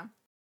 No.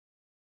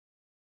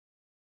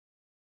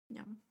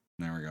 No.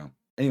 There we go.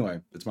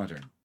 Anyway, it's my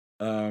turn.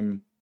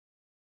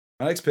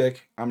 My next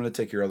pick, I'm going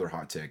to take your other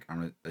hot take. I'm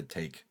going to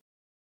take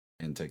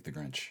the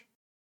Grinch.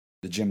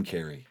 The Jim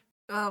Carrey.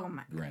 Oh,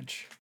 my.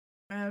 Grinch.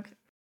 Okay.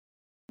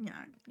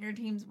 Yeah, your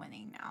team's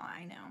winning now.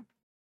 I know.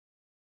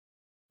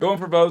 Going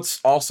for votes.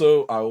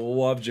 Also, I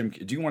love Jim.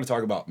 Do you want to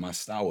talk about my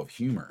style of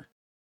humor?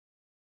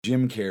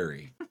 Jim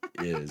Carrey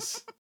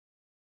is.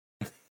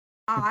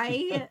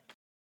 I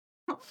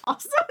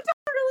also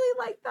don't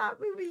really like that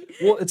movie.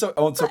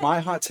 Well, so my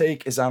hot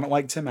take is I don't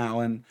like Tim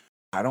Allen.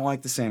 I don't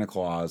like the Santa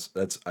Claus.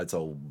 It's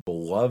a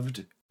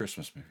beloved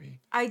Christmas movie.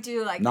 I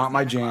do like not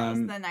my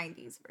jam. Claus, the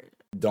 90s version.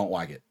 Don't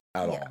like it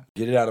at all.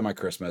 Get it out of my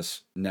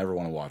Christmas. Never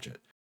want to watch it.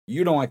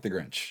 You don't like the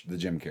Grinch, the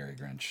Jim Carrey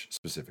Grinch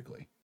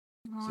specifically.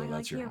 Oh, so I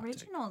like the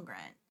original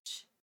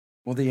Grinch.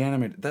 Well, the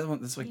animated that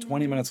one it's like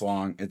 20 minutes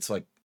long. It's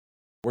like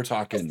we're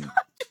talking. It's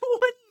not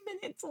 20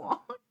 minutes long.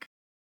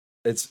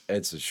 It's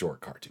a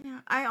short cartoon. Yeah,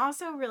 I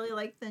also really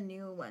like the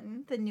new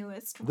one, the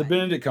newest one. The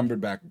Benedict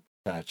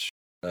Cumberbatch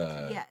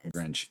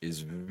Grinch is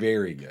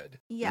very good.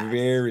 Yes.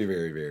 Very,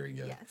 very, very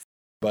good. Yes.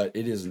 But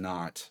it is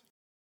not.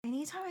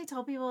 Anytime I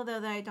tell people though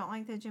that I don't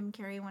like the Jim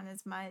Carrey one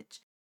as much,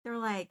 they're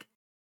like,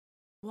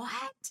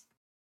 "What?"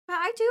 But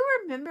I do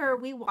remember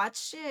we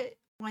watched it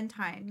one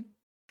time,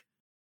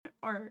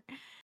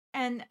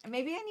 and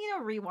maybe I need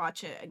to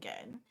rewatch it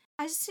again.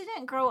 I just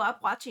didn't grow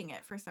up watching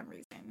it for some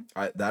reason.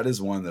 That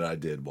is one that I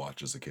did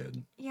watch as a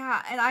kid.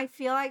 Yeah, and I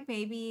feel like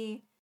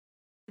maybe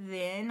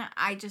then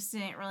I just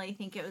didn't really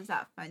think it was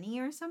that funny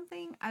or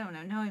something. I don't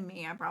know. Knowing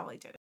me, I probably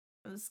did.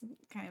 It was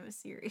kind of a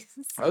serious.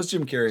 That was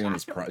Jim Carrey in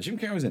his prime. Jim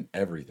Carrey was in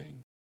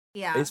everything.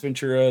 Yeah. Ace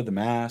Ventura, The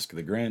Mask,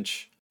 The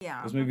Grinch.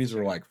 Yeah. Those movies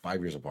were like 5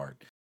 years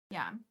apart.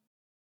 Yeah.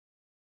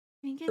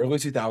 Early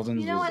 2000s.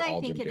 You know was what all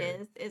I think Jim it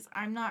Carrey. is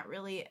I'm not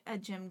really a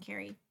Jim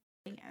Carrey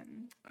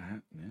fan.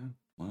 Yeah.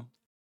 Well.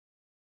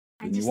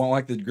 You won't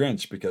like the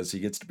Grinch because he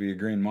gets to be a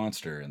green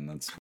monster, and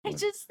that's. I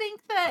just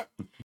think that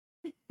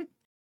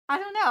I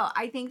don't know.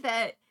 I think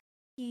that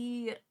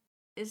he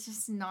is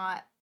just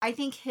not. I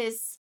think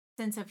his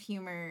sense of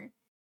humor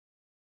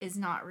is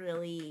not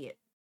really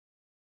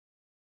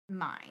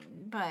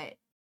mine, but.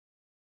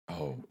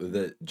 Oh,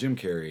 the Jim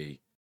Carrey.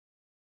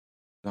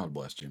 God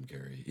bless Jim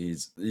Carrey.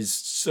 He's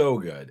so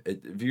good.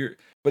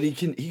 But he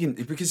can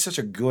because he's such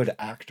a good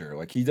actor.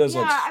 Like he does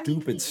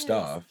stupid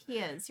stuff. He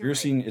is. You ever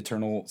seen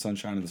Eternal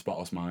Sunshine of the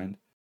Spotless Mind?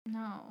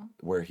 No.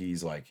 Where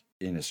he's like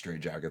in a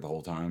straitjacket the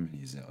whole time.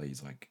 He's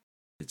like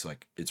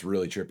it's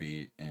really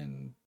trippy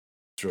and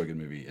it's a really good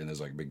movie and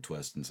there's like a big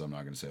twist and so I'm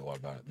not going to say a lot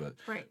about it. But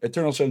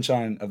Eternal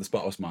Sunshine of the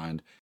Spotless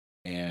Mind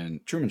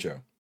and Truman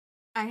Show.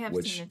 I have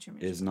seen the Truman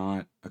Show. Which is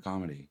not a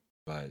comedy,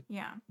 but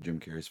yeah, Jim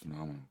Carrey's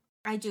phenomenal.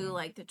 I do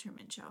like the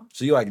Truman Show.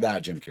 So you like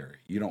that Jim Carrey?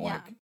 You don't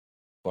like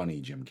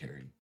funny Jim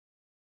Carrey?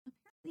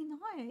 Apparently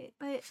not,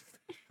 but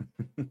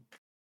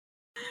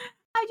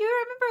I do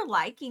remember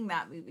liking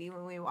that movie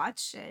when we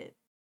watched it.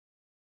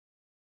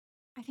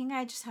 I think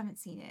I just haven't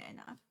seen it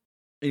enough.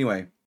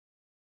 Anyway,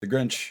 The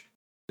Grinch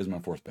is my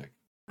fourth pick.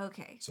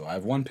 Okay. So I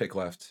have one pick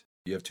left.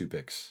 You have two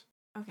picks.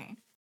 Okay.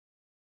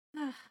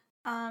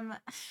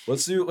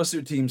 Let's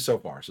do teams so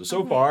far.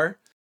 So far,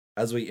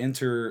 as we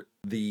enter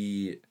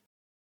the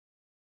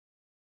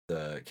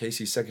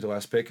Casey's second to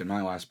last pick and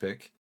my last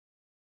pick,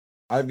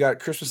 I've got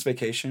Christmas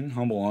Vacation,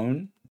 Home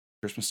Alone,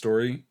 Christmas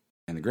Story,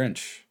 and The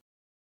Grinch.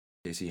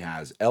 Casey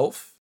has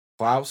Elf,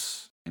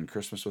 Klaus, and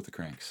Christmas with the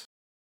Cranks.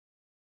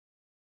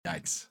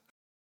 Yikes.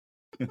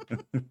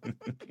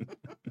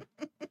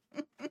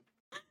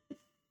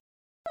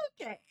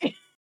 Okay.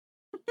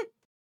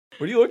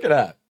 What are you looking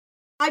at?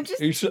 I'm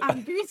doing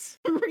some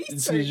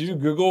research. Did you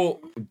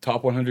Google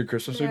top 100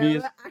 Christmas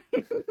movies?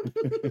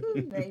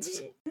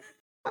 Maybe.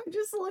 I'm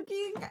just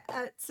looking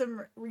at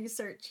some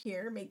research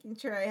here, making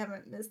sure I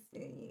haven't missed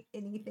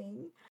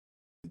anything.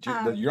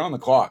 You're on the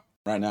clock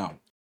right now.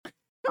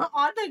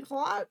 On the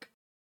clock?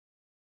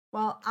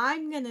 Well,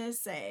 I'm going to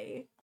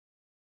say,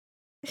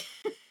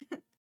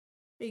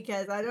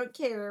 because I don't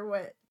care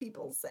what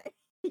people say.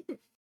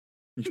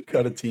 You've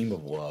got a team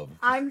of love.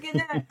 I've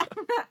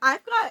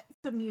got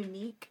some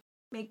unique,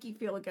 make you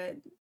feel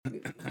good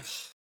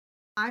movies.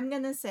 I'm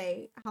going to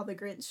say How the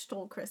Grinch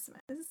Stole Christmas.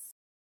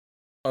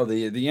 Oh,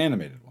 the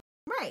animated one.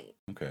 Right.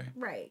 Okay.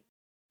 Right.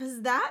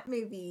 Because that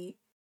movie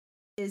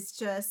is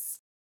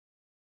just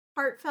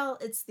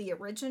heartfelt. It's the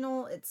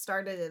original. It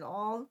started it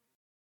all.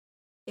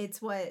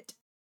 It's what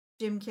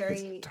Jim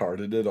Carrey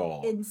started it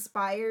all.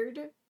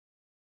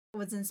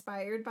 Was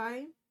inspired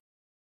by.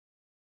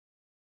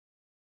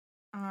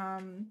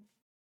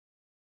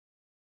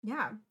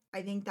 Yeah.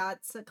 I think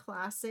that's a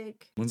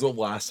classic. When's the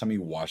last time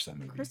you watched that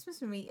movie?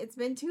 Christmas movie. It's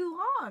been too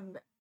long.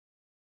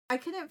 I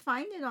couldn't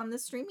find it on the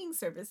streaming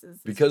services.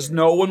 Because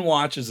no one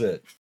watches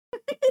it.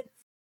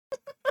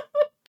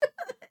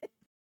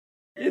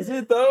 Is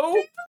it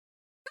though?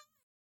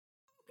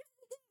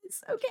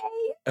 It's okay.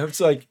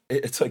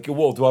 It's like,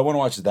 well, do I want to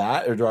watch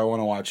that or do I want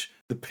to watch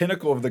the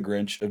pinnacle of the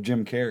Grinch of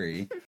Jim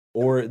Carrey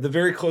or the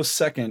very close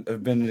second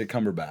of Benedict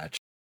Cumberbatch?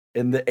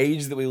 In the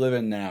age that we live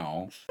in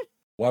now,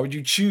 why would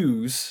you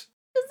choose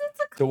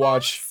to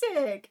watch?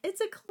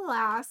 It's a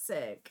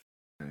classic.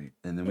 Right.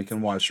 And then we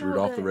can watch so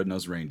Rudolph the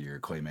Red-Nosed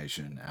Reindeer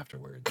claymation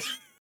afterwards.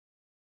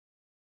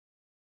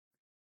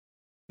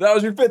 That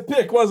was your fifth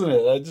pick, wasn't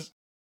it?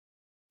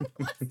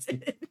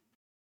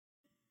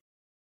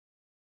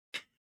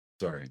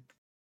 Sorry.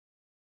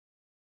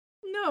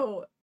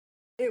 No,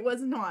 it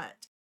was not.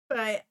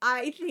 But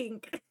I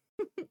think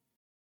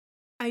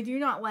I do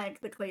not like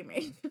the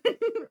claymation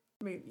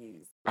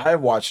movies. I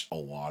watched a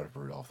lot of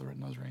Rudolph the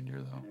Red-Nosed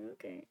Reindeer, though.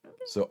 Okay.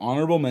 So,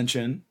 honorable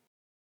mention.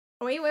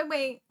 Wait.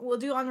 We'll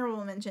do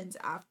honorable mentions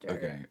after.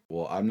 Okay.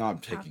 Well, I'm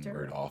not picking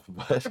Rudolph,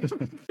 but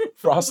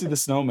Frosty the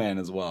Snowman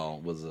as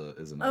well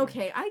is another.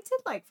 Okay, I did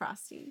like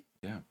Frosty.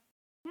 Yeah.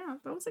 Yeah,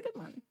 that was a good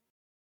one.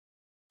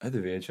 I had the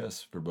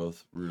VHS for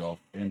both Rudolph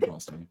and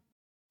Frosty.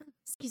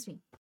 Excuse me.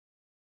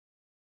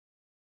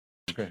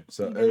 Okay,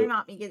 so you better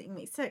not be getting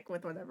me sick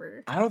with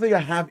whatever. I don't think I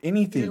have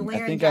anything.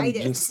 I think I'm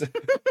just.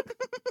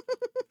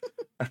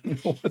 I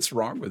don't know what's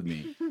wrong with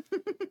me.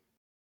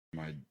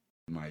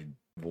 My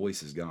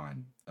voice is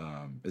gone.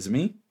 Is it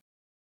me?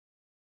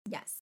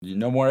 Yes.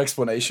 No more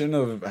explanation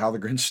of how the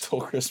Grinch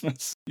stole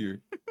Christmas. You're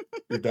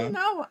done.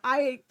 No,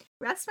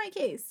 that's my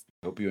case.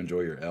 Hope you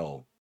enjoy your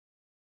L.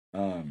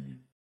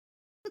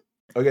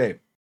 Okay,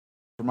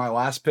 for my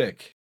last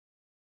pick,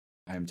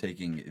 I'm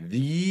taking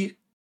the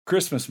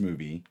Christmas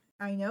movie.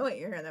 I know what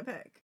you're gonna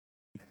pick.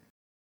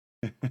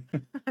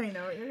 I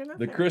know what you're gonna pick.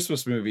 The pick.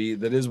 Christmas movie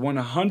that is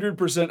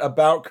 100%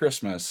 about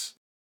Christmas.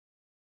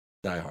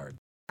 Die Hard.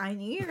 I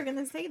knew you were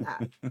gonna say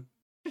that.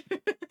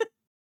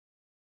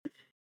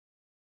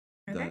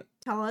 Okay,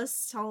 tell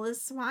us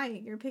why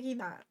you're picking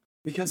that.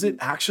 Because it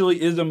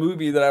actually is a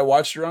movie that I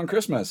watched around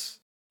Christmas.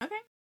 Okay.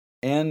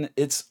 And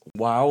it's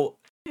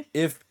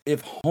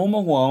if Home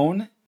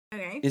Alone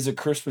okay. is a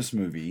Christmas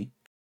movie,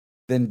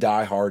 then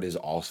Die Hard is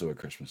also a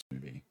Christmas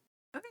movie.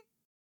 Okay.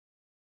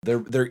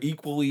 They're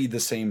equally the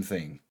same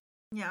thing.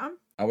 Yeah.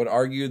 I would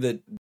argue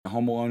that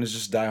Home Alone is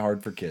just Die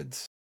Hard for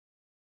kids.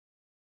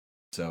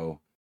 So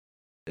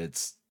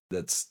that's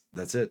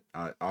it.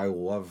 I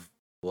love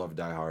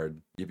Die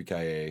Hard.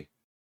 Yippee-ki-yay.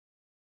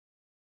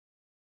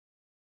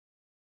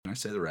 Can I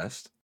say the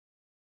rest?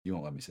 You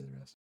won't let me say the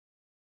rest.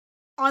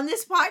 On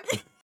this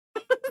podcast?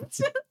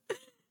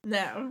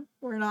 No,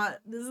 we're not.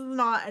 This is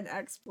not an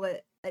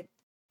explicit.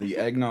 The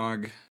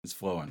eggnog is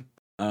flowing.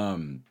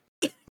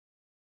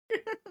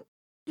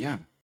 Yeah,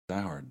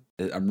 Die Hard.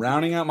 I'm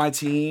rounding out my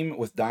team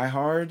with Die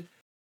Hard,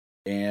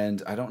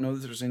 and I don't know that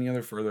there's any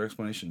other further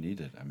explanation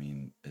needed. I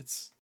mean,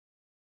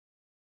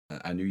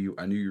 I knew you were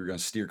going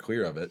to steer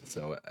clear of it,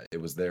 so it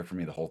was there for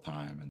me the whole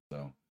time, and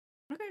so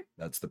okay.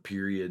 That's my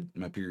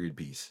period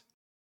piece.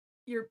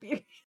 Your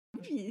period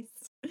piece.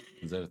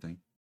 Is that a thing?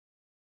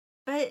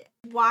 But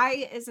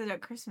why is it a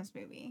Christmas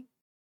movie?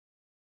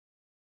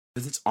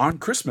 Because it's on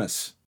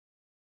Christmas.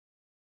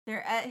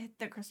 They're at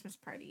the Christmas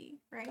party,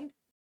 right?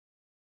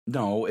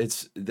 No,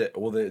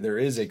 there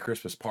is a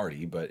Christmas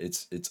party, but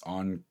it's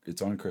on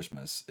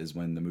Christmas is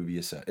when the movie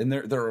is set, and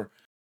there are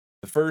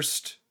the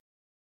first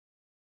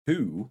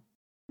two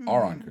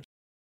are on Christmas.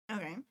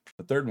 Okay.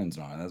 The third one's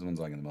not. That one's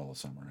like in the middle of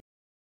summer.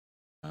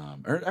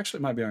 Or actually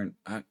it might be on.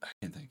 I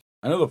can't think.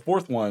 I know the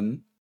fourth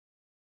one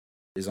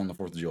is on the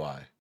 4th of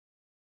July.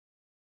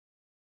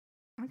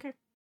 Okay.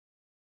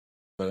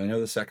 But I know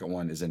the second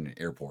one is in an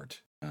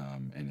airport,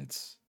 and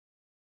it's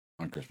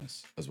on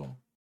Christmas as well.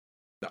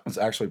 That one's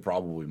actually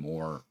probably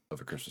more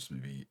of a Christmas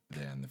movie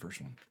than the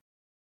first one.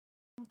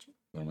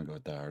 But I'm going to go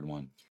with Die Hard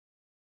 1.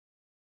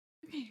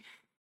 Okay.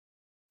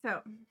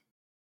 So,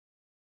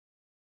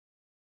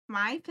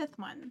 my fifth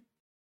one,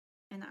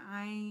 and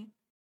I'm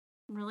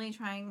really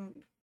trying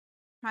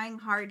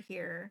hard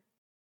here.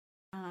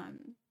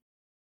 I'm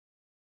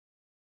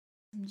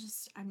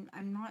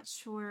not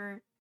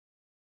sure.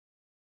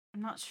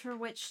 I'm not sure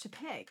which to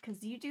pick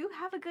because you do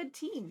have a good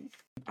team.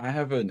 I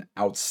have an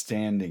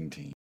outstanding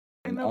team,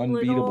 an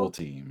unbeatable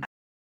team.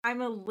 I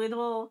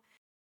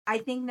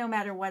think no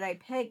matter what I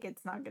pick,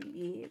 it's not going to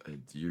be.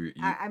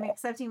 I'm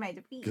accepting my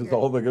defeat because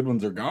all the good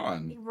ones are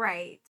gone.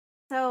 Right.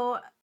 So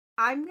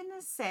I'm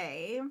gonna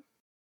say.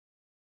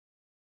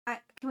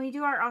 Can we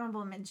do our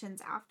honorable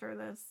mentions after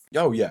this?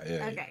 Oh yeah.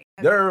 Okay.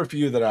 There are a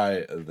few that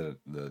I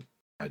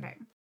okay.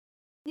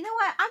 You know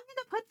what? I'm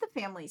gonna put the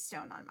Family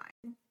Stone on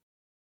mine.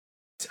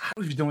 How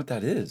do you know what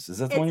that is? Is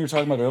that the one you were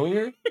talking about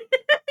earlier?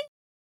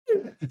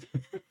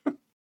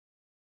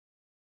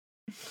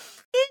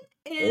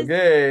 It is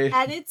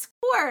at its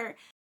core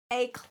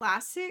a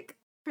classic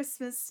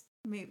Christmas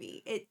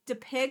movie. It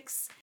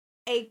depicts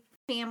a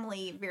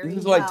family very well.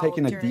 This is like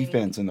taking a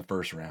defense in the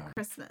first round.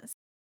 Christmas.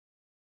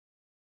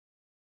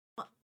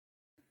 Well,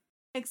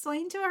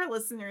 explain to our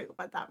listeners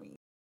what that means.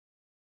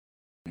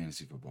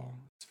 Fantasy football.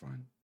 It's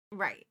fun.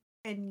 Right.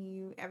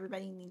 And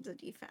everybody needs a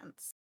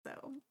defense.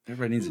 So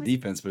everybody needs a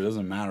defense, but it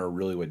doesn't matter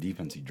really what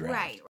defense you draft.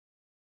 Right.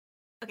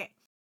 Okay.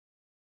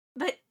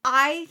 But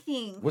I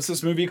think... What's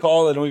this movie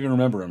called? I don't even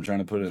remember. I'm trying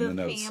to put it in the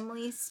notes. The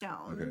Family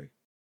Stone. Okay.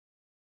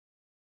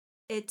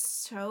 It's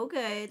so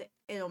good.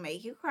 It'll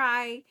make you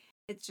cry.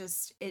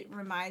 It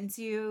reminds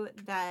you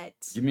that...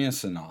 Give me a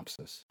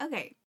synopsis.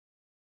 Okay.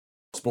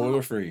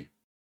 Spoiler free.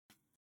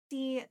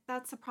 See,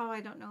 that's the problem.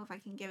 I don't know if I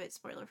can give it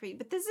spoiler free.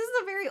 But this is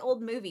a very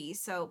old movie,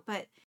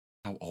 but...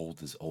 How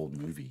old is old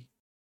movie?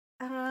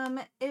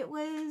 It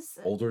was...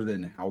 Older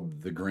than How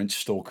the Grinch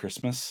Stole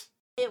Christmas?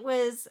 It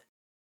was...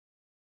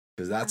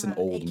 Because that's an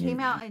old movie. It came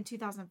out in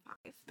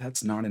 2005.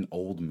 That's not an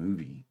old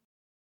movie.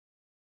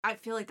 I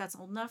feel like that's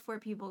old enough where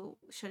people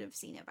should have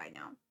seen it by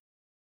now.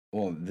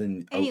 Well,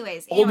 then...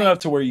 Anyways. Old enough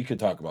to where you could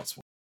talk about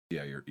spoilers.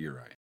 Yeah, you're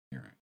right.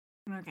 You're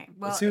right. Okay.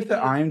 Well, let's see what the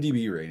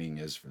IMDb rating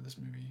is for this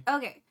movie.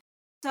 Okay.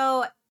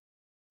 So,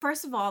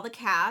 first of all, the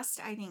cast,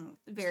 I think,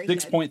 very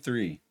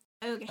 6.3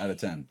 okay. out of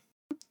 10.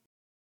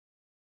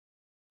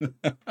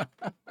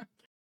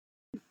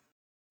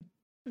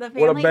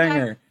 What a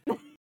banger. Those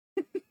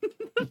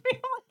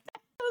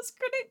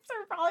critics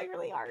are probably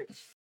really harsh.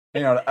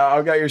 Hang on,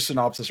 I've got your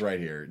synopsis right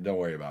here. Don't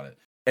worry about it.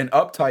 An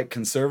uptight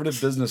conservative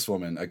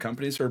businesswoman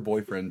accompanies her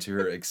boyfriend to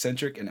her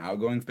eccentric and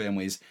outgoing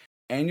family's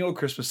annual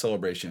Christmas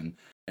celebration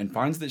and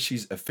finds that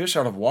she's a fish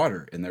out of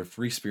water in their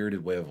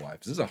free-spirited way of life.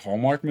 Is this a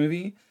Hallmark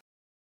movie?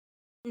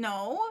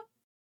 No.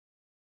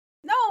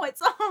 No,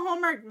 it's a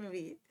Hallmark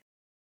movie.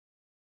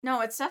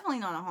 No, it's definitely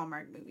not a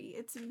Hallmark movie.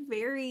 It's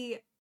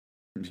very...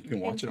 You can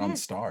watch it on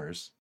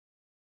Stars.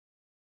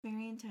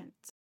 Very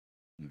intense.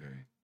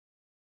 Okay.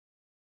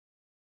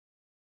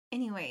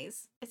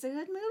 Anyways, it's a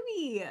good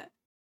movie.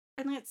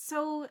 And it's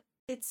so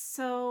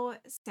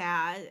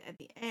sad at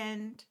the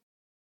end.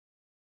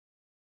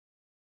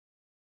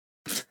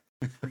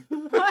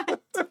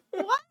 What? What?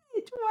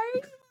 Why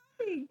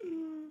are you laughing?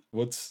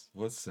 What's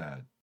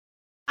sad?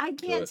 I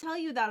can't tell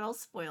you that. I'll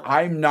spoil it.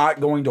 I'm not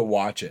going to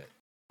watch it.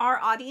 Our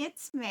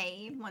audience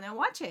may want to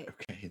watch it.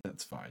 Okay,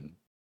 that's fine.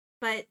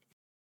 But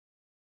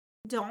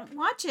don't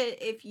watch it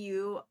if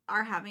you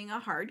are having a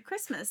hard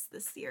Christmas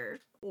this year,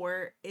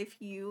 or if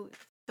you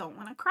don't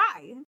want to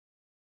cry.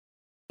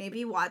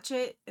 Maybe watch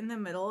it in the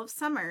middle of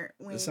summer.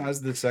 This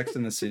has the Sex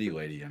and the City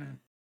lady in it.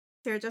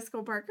 Sarah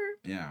Jessica Parker?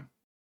 Yeah.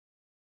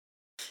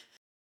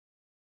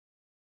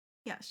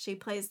 Yeah, she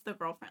plays the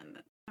girlfriend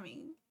that's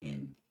coming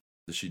in.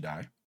 Does she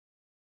die?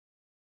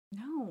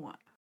 No.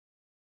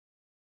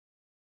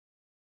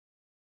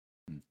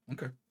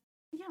 Okay.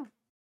 Yeah.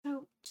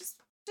 So just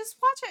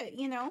watch it,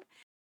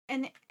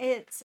 And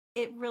it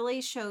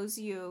really shows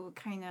you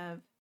kind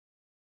of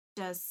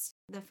just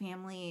the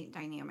family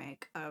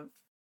dynamic of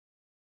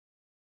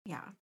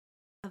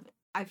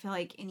I feel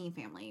like any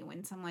family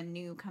when someone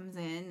new comes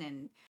in,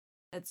 and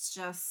it's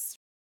a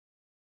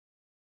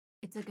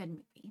good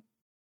movie.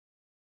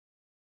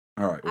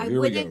 All right, well, I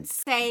wouldn't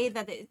say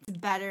that it's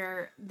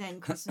better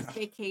than Christmas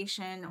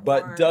Vacation.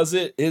 But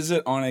is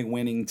it on a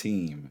winning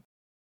team?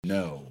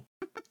 No.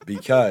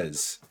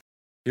 Because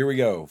here we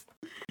go.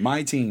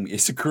 My team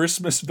is A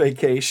Christmas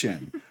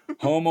Vacation,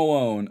 Home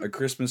Alone, A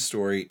Christmas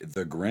Story,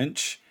 The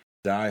Grinch,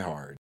 Die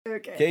Hard.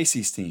 Okay.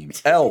 Casey's team,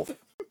 Elf,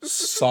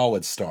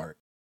 solid start.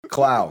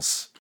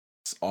 Klaus,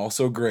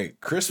 also great.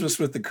 Christmas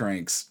with the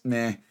Cranks,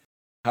 meh.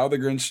 How the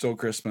Grinch Stole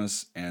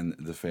Christmas, and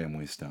The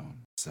Family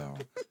Stone. So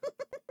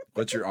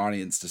let your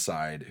audience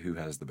decide who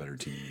has the better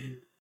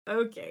team.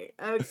 Okay.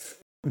 I'm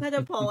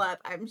gonna pull up.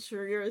 I'm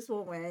sure yours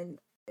will win.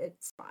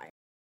 It's fine.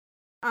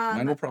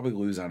 Mine will probably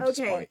lose out of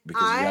spite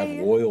because we have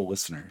loyal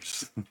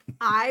listeners.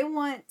 I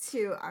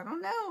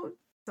don't know.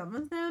 Some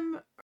of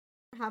them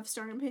have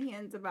strong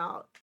opinions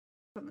about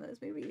some of those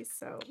movies,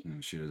 so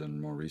should have done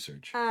more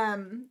research.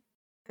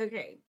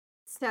 Okay.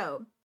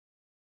 So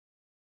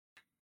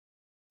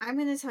I'm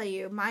gonna tell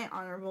you my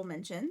honorable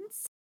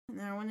mentions, and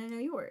then I want to know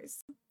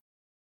yours.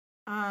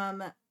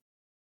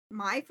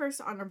 My first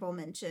honorable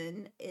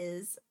mention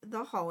is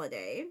The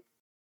Holiday.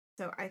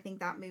 So I think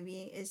that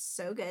movie is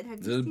so good.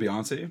 Is it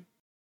Beyonce?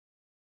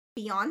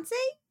 Beyonce?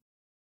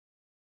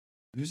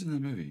 Who's in the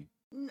movie?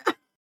 Beyonce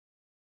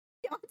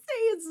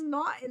is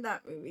not in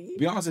that movie.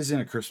 Beyonce's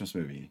in a Christmas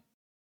movie.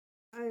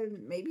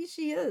 Maybe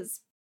she is.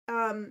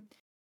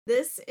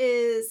 This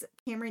is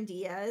Cameron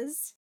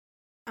Diaz.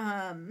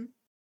 And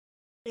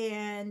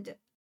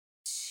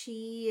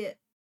she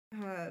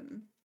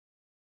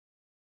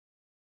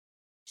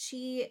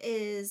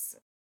is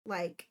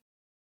like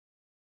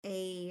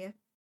a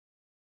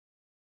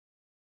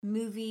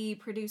movie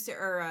producer,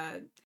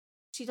 or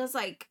she does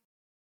like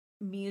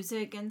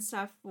music and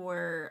stuff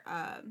for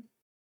or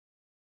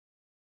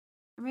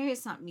maybe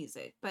it's not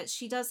music, but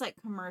she does like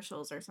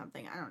commercials or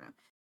something. I don't know.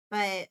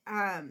 But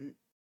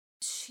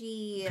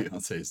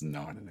Beyonce is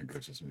not in a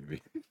Christmas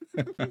movie.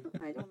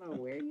 I don't know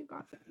where you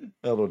got that.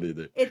 I don't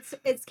either.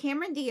 It's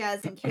Cameron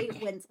Diaz and Kate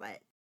Winslet,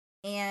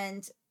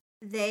 and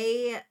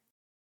they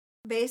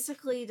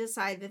basically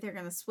decide that they're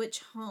gonna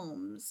switch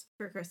homes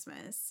for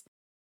Christmas,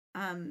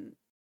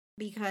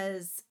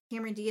 because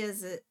Cameron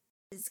Diaz's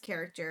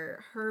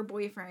character, her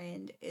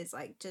boyfriend is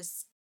like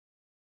just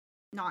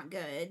not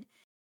good,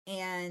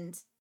 and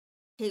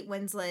Kate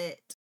Winslet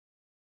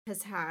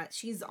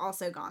she's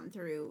also gone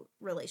through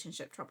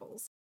relationship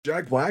troubles.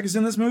 Jack Black is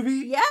in this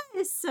movie?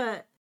 Yes!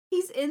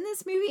 He's in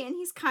this movie, and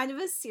he's kind of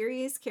a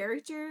serious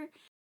character,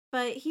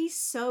 but he's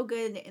so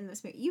good in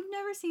this movie. You've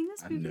never seen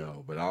this movie?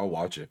 No, but I'll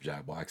watch it if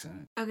Jack Black's in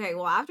it. Okay,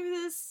 well, after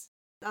this,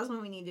 that's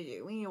what we need to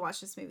do. We need to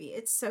watch this movie.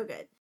 It's so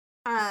good.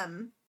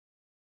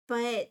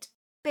 But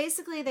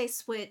basically they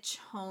switch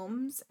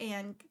homes,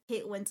 and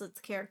Kate Winslet's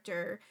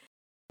character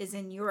is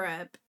in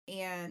Europe,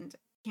 and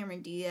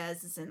Cameron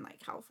Diaz is in, like,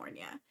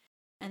 California.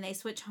 And they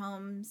switch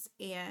homes,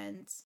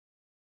 and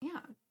yeah,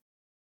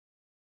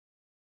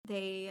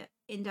 they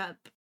end up,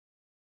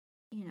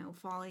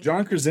 falling.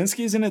 John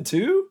Krasinski's in it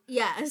too?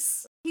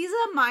 Yes. He's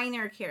a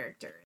minor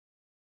character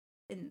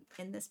in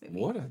this movie.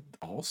 What an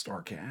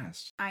all-star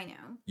cast. I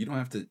know. You don't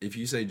have to, if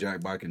you say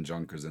Jack Black and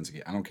John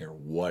Krasinski, I don't care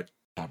what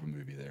type of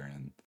movie they're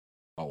in,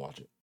 I'll watch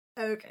it.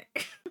 Okay.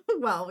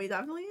 Well, we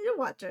definitely need to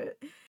watch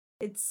it.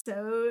 It's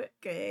so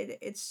good.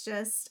 It's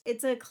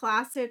a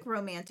classic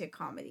romantic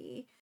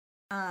comedy.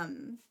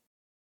 And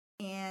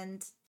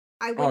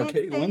I wouldn't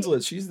Kate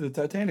Winslet, she's the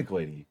Titanic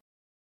lady.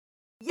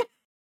 Yeah,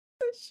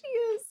 she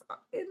is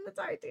in the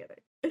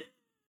Titanic.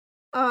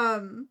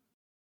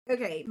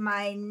 Okay,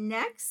 my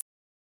next.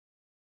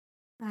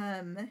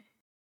 Yeah,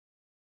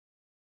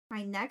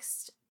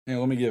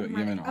 let me give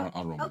an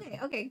honorable mention.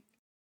 Okay.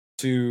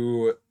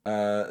 To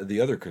the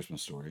other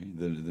Christmas Story,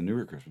 the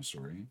newer Christmas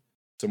Story,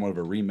 somewhat of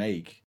a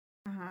remake,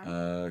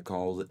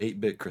 called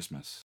 8-Bit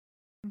Christmas.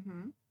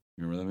 Mm-hmm.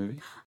 You remember that movie?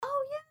 Oh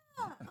yeah.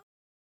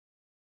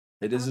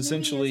 It is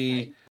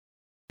essentially,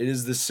 it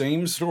is the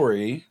same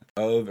story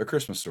of A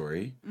Christmas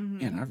Story. Mm-hmm.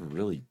 Man, I've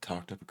really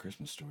talked up A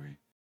Christmas Story.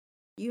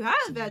 You have.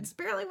 That's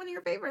barely one of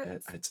your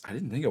favorites. I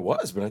didn't think it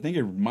was, but I think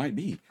it might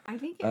be. I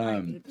think it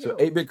might be too. So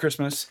 8-Bit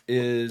Christmas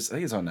is, I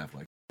think it's on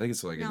Netflix. I think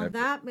it's like a Netflix.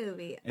 That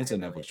movie. It's a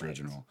Netflix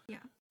original. Yeah.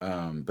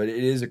 But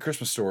it is a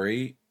Christmas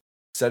story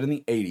set in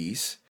the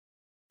 80s,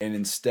 and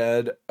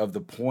instead of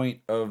the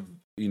point of,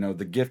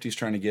 the gift he's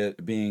trying to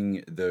get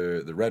being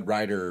the Red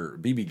Ryder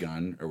BB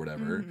gun or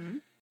whatever,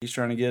 he's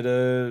trying to get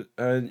a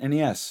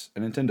NES, a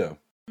Nintendo.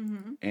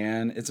 Mm-hmm.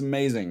 And it's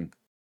amazing.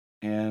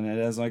 And it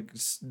has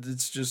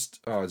it's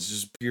just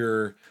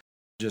pure,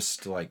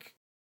 just like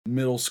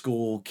middle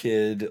school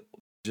kid,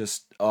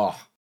 just,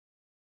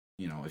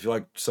 if you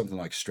like something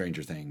like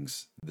Stranger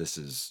Things, this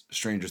is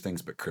Stranger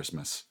Things but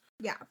Christmas.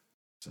 Yeah.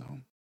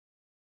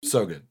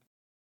 So good.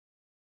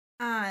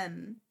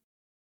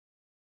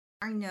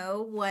 I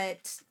know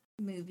what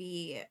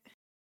movie.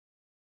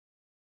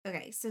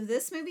 Okay, so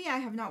this movie I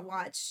have not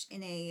watched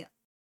in a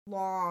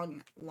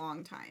long,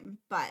 long time,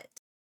 but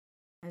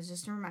I was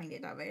just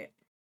reminded of it.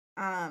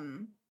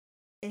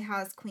 It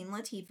has Queen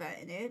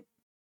Latifah in it,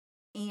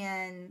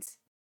 and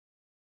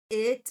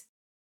it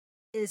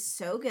is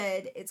so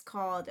good. It's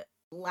called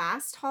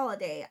Last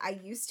Holiday. I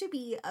used to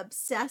be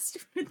obsessed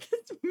with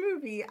this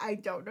movie. I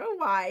don't know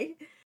why,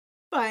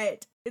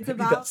 but it's Maybe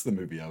about. That's the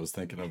movie I was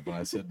thinking of when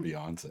I said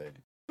Beyonce.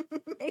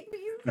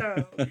 Maybe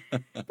so,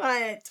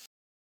 but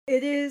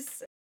it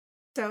is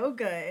so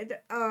good.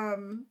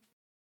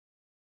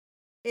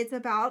 It's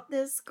about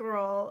this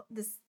girl,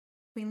 this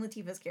Queen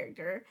Latifah's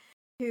character,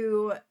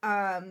 who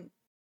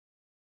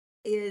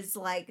is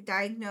like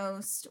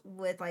diagnosed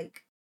with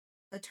like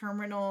a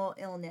terminal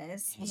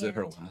illness. Was it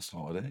her last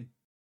holiday?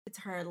 It's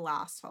her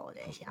last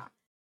holiday, yeah.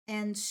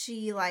 And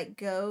she like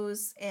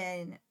goes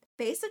and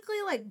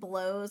basically like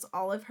blows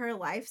all of her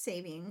life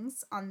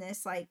savings on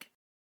this like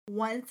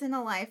once in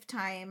a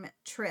lifetime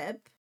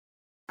trip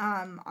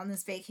on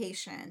this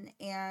vacation,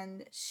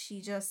 and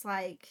she just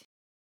like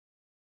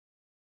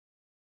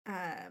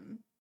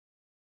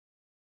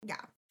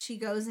she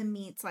goes and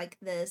meets like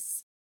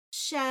this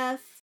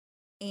chef,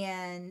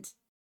 and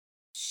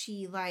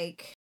she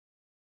like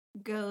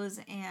goes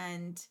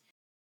and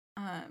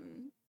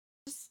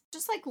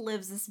just like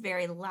lives this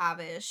very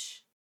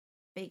lavish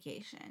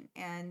vacation.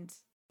 And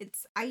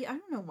it's I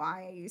don't know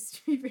why I used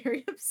to be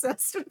very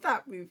obsessed with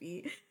that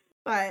movie,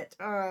 but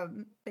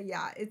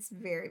yeah, it's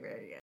very,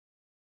 very good.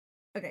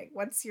 Okay,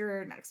 what's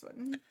your next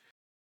one?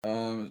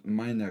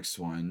 My next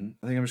one,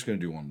 I think I'm just gonna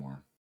do one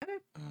more. Okay.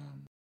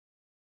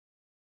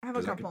 I have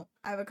a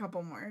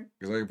couple more.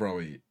 Because I could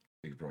probably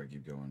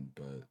keep going,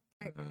 but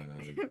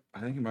I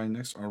think my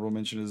next honorable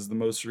mention is the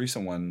most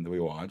recent one that we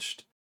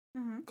watched,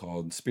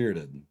 called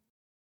Spirited.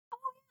 Oh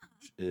yeah.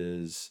 Which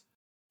is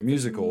a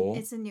musical.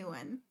 It's a new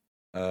one.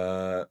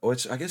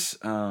 Which I guess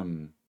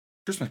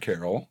Christmas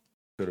Carol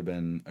could have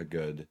been a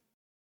good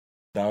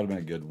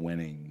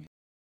winning.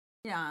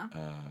 Yeah.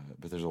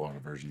 But there's a lot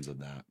of versions of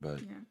that. But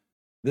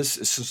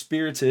so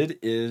Spirited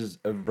is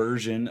a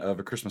version of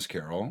A Christmas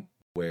Carol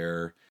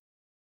where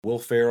Will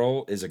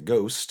Ferrell is a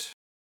ghost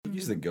think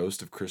he's the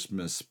ghost of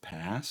Christmas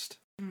Past.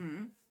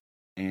 Mm-hmm.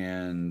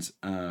 And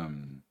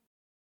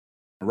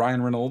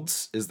Ryan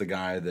Reynolds is the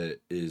guy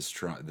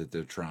that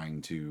they're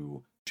trying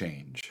to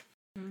change.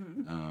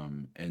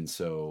 Mm-hmm. And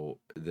so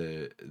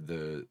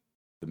the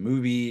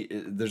movie,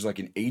 there's like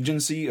an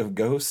agency of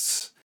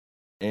ghosts,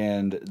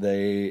 and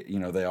they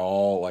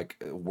all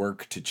like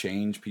work to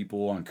change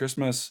people on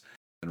Christmas.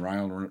 And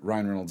Ryan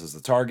Reynolds is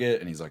the target,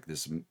 and he's like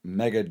this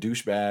mega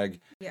douchebag.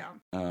 Yeah.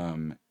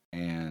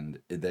 And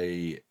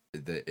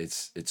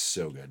it's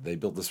so good. They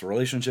built this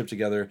relationship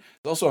together.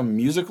 It's also a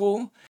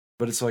musical,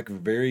 but it's like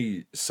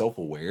very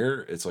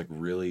self-aware. It's like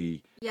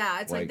really,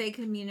 yeah. It's like they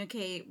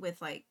communicate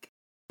with like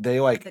they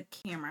like the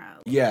camera.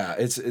 Yeah,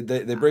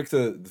 they break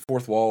the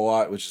fourth wall a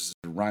lot, which is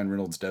Ryan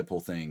Reynolds'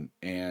 Deadpool thing,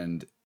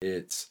 and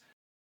it's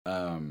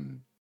so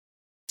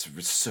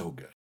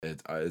good.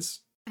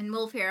 It's and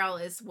Will Ferrell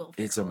is Will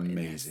Ferrell. It's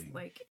amazing.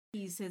 Like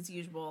he's his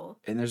usual.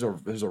 And there's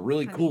a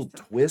really cool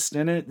twist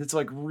in it. It's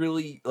like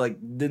really like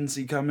didn't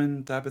see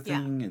coming type of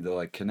thing, and it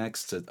like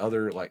connects to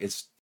other like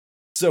it's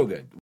so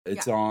good.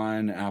 It's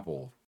on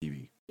Apple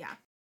TV. Yeah,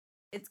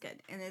 it's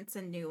good, and it's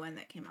a new one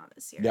that came out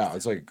this year. Yeah, so.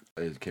 It's like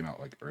it came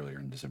out like earlier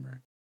in December.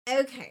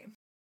 Okay,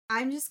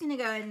 I'm just gonna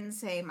go ahead and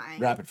say my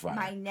rapid fire.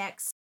 My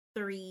next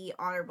 3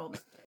 honorable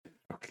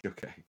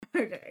mentions.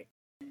 Okay.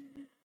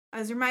 I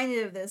was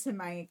reminded of this in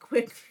my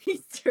quick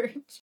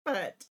research,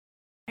 but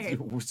okay.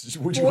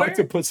 Would you like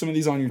to put some of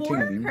these on your team?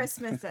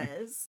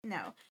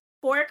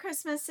 Four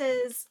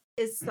Christmases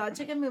is such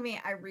a good movie.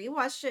 I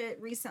rewatched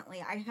it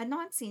recently. I had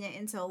not seen it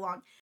in so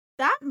long.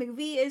 That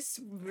movie is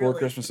really Four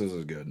Christmases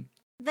is good.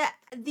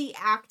 The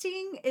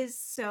acting is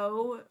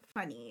so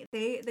funny.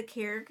 The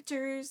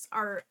characters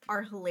are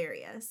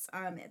hilarious.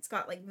 It's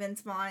got like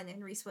Vince Vaughn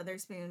and Reese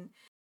Witherspoon.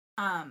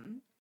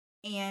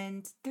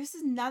 And there's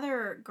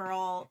another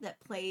girl that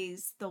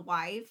plays the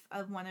wife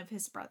of one of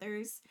his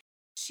brothers.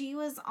 She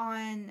was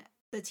on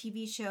the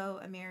TV show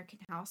American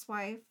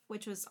Housewife,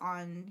 which was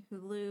on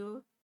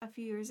Hulu a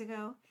few years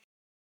ago.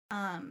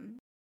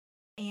 And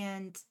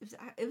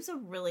it was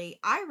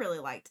I really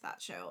liked that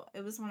show.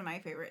 It was one of my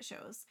favorite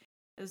shows.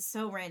 It was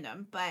so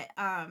random, but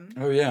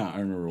oh yeah, I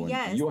remember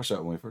when you watched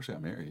that when we first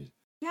got married.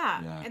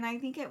 Yeah. And I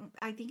think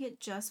it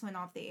just went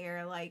off the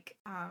air like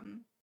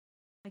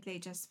they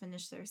just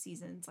finished their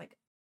seasons like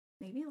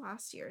maybe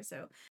last year.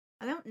 So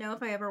I don't know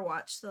if I ever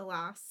watched the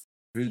last.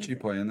 Who did she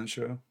play in that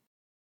show?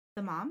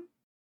 The mom.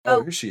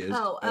 Oh, here she is.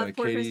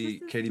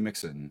 Katie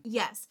Mixon.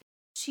 Yes,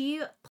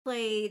 she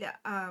played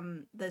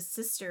the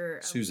sister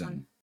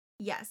Susan.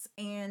 Yes,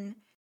 and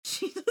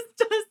she just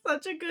does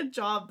such a good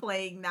job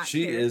playing that.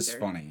 She character. Is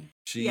funny.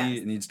 She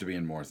needs to be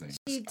in more things.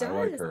 She does. I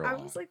like her a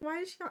lot. Was like,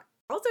 why is she not?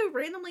 Also,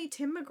 randomly,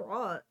 Tim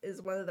McGraw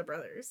is one of the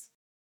brothers.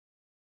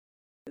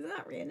 Isn't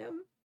that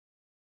random?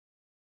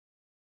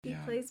 He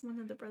plays one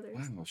of the brothers.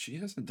 Wow, she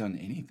hasn't done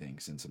anything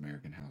since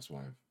American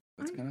Housewife.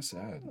 That's kind of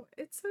sad.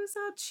 It's so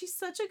sad. She's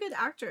such a good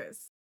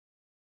actress.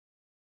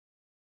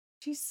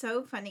 She's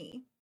so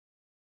funny.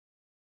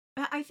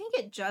 I think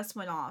it just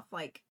went off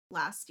like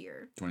last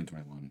year.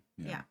 2021.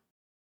 Yeah.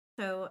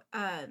 So,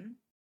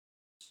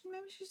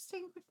 maybe she's just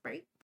taking a quick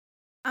break.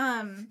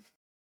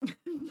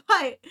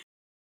 But,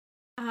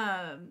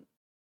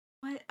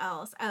 what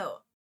else?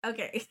 Oh,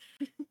 okay.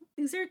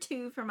 These are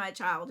 2 from my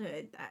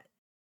childhood that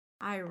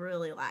I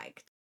really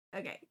liked.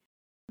 Okay.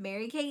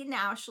 Mary-Kate and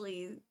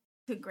Ashley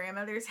to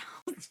Grandmother's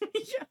House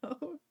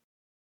video.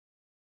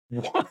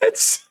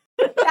 What?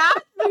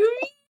 That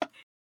movie?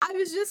 I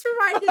was just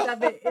reminded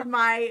of it in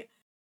my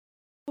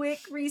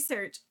quick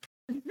research.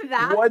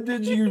 What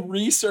did you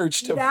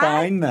research to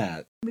find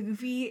that?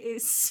 Movie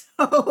is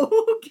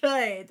so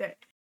good.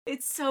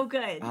 It's so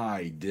good.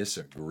 I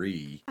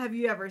disagree. Have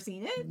you ever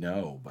seen it?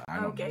 No, but I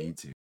don't need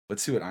to.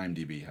 Let's see what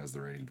IMDb has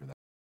the rating for that.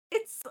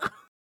 It's so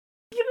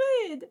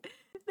good.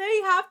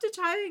 They have to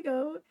try to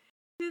go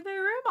to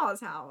their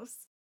grandma's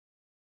house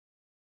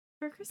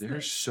for Christmas.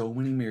 There's so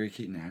many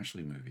Mary-Kate and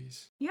Ashley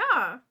movies.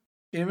 Yeah.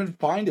 Can't even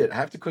find it. I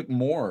have to click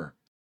more.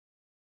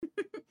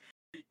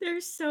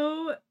 They're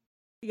so...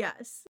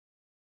 Yes.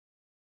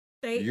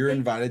 You're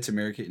invited to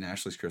Mary-Kate and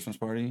Ashley's Christmas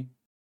party?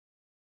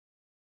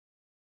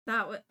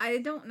 I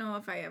don't know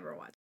if I ever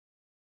watched.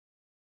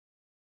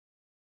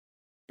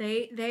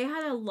 They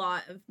had a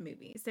lot of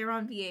movies. They were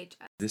on VHS.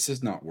 This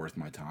is not worth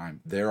my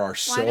time. There are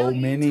so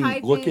many.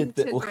 Look at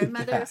that. Look at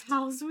that.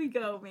 House we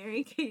go,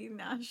 Mary-Kate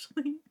and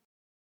Ashley.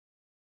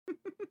 No,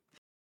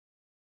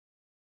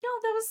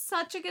 that was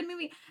such a good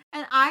movie.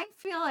 And I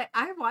feel like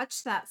I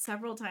watched that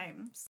several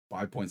times.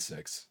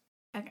 5.6.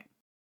 Okay.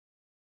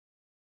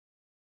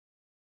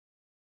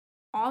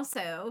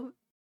 Also,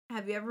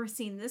 have you ever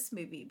seen this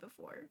movie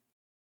before?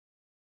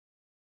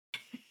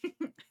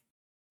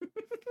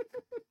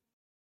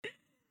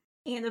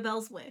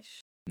 Annabelle's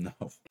Wish. No.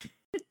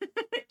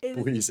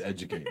 Please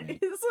educate me.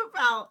 It's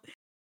about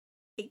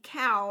a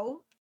cow.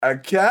 A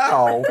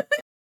cow?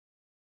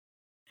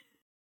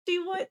 She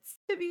wants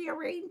to be a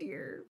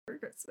reindeer for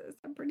Christmas.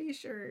 I'm pretty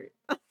sure.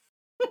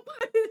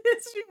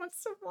 She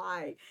wants to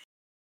fly.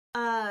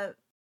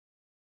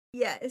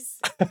 Yes.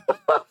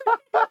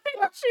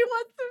 She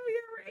wants to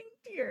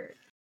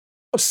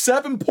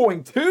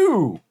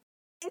 7.2.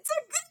 It's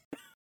a good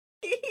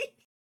movie.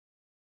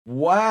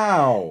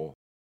 Wow.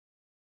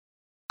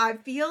 I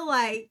feel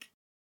like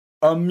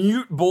a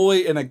mute boy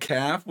and a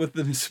calf with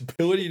the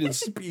ability to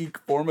speak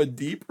form a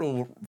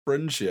deeper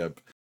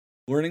friendship,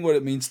 learning what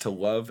it means to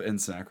love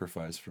and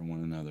sacrifice for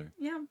one another.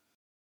 Yeah.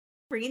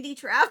 Randy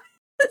Travis.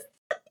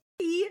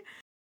 He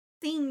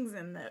sings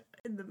in the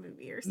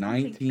movie or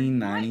something.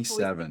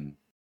 1997.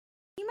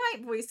 He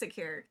might voice a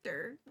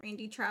character,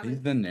 Randy Travis.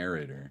 He's the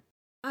narrator.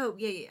 Oh,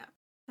 yeah.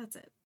 That's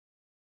it.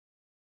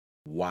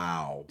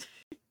 Wow.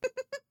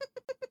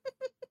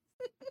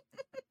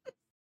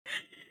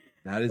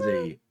 That is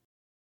a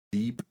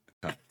deep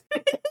cut.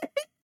 It's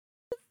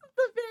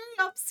a very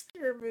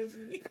obscure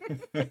movie.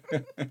 I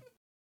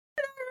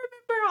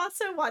remember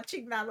also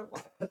watching that a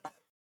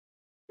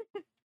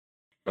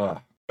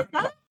lot.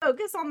 Not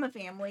Focus on the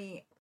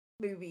Family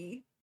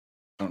movie.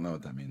 I don't know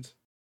what that means.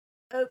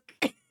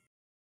 Okay.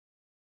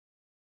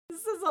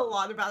 This is a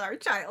lot about our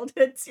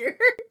childhoods here.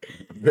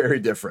 Very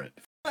different.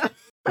 I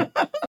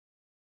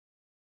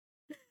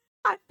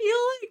feel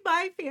like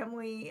my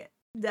family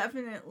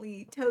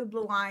definitely towed the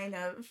line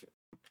of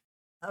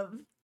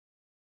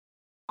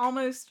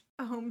almost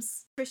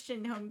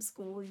Christian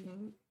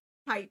homeschooling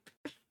type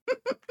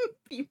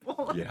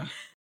people. Yeah.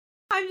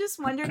 I'm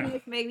just wondering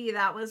if maybe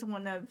that was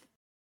one of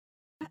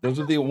those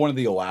are one of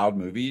the allowed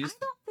movies. I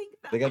don't think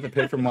that. They got to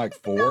pick from like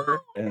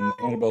 4, and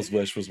Annabelle's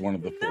Wish was one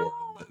of the 4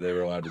 that they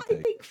were allowed to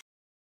take.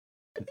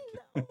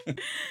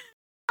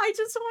 I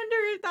just wonder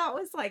if that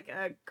was like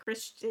a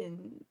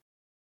Christian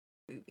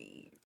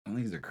movie. I don't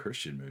think it's a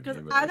Christian movie.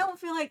 Because I don't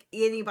feel like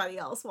anybody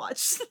else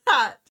watched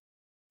that.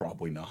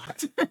 Probably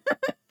not.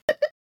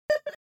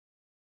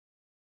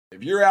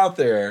 If you're out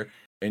there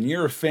and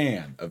you're a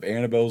fan of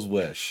Annabelle's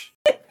Wish,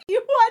 if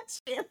you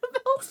watched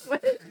Annabelle's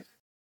Wish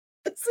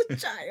as a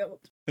child,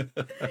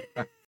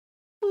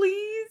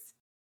 please.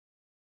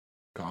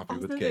 Coffee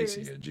with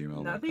Casey at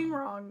gmail.com. Nothing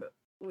wrong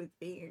with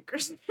being a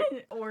Christian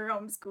or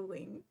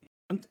homeschooling.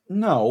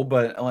 No,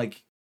 but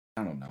like,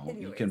 I don't know.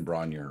 Anyways. You can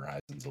broaden your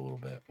horizons a little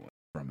bit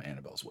from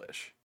Annabelle's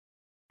Wish.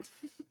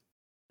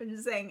 I'm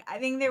just saying, I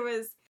think there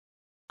was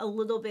a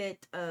little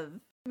bit of,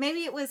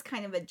 maybe it was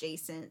kind of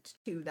adjacent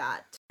to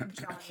that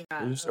genre.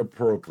 It was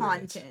appropriate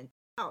content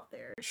out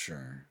there.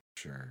 Sure.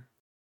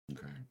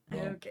 Okay.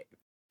 Well, okay.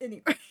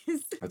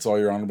 Anyways. That's all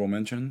your honorable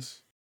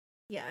mentions?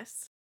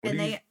 Yes. And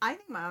I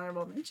think my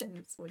honorable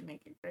mentions would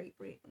make a great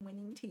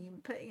winning team.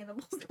 Put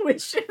Annabelle's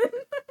Wish in.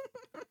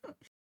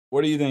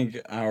 What do you think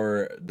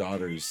our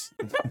daughter's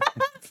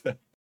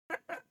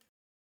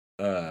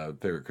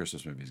favorite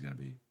Christmas movie is going to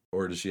be?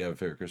 Or does she have a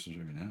favorite Christmas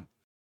movie now?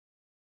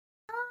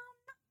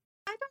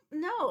 I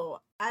don't know.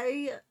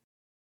 I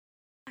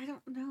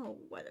don't know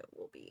what it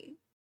will be.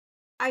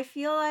 I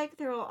feel like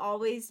there will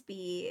always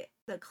be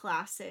the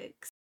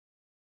classics,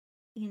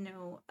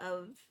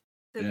 of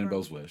the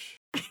Annabelle's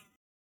Wish. I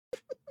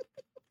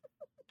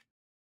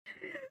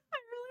really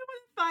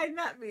want to find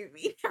that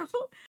movie now.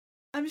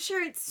 I'm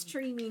sure it's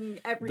streaming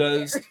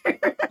everywhere.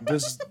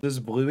 Does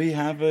Bluey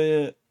have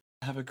a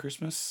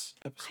Christmas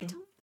episode?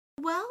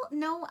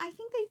 No, I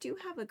think they do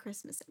have a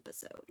Christmas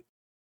episode.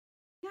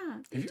 Yeah.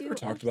 Have you ever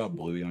talked about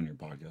Bluey on your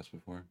podcast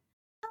before?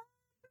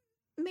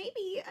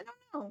 Maybe. I don't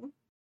know.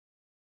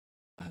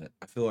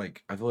 I feel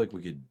like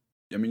we could.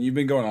 I mean, you've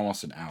been going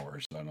almost an hour,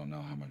 so I don't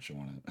know how much you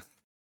want to.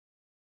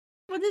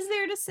 What is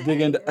there to say? Dig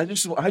into, I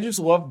just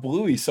love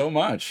Bluey so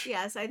much.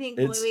 Yes, I think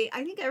Bluey.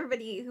 I think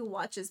everybody who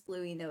watches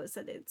Bluey knows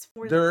that it's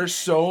for. There are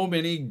so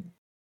many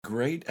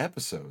great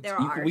episodes.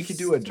 We could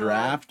do a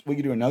draft. We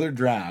could do another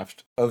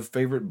draft of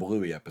favorite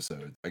Bluey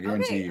episodes. I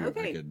guarantee you.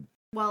 Okay. I could.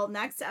 Well,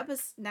 next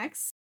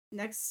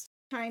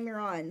time you're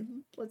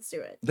on, let's do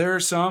it. There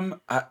are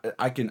some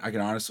I can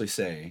honestly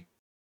say,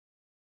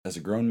 as a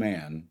grown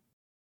man,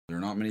 there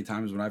are not many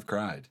times when I've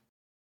cried.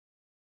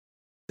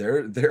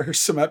 There are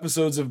some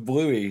episodes of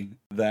Bluey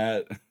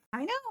that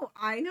I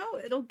know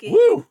it'll get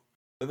Woo!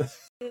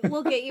 It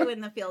will get you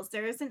in the feels.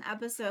 There is an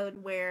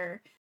episode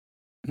where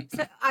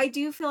I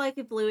do feel like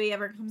if Bluey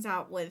ever comes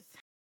out with,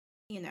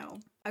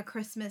 a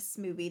Christmas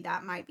movie,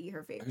 that might be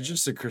her favorite. It's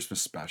just a Christmas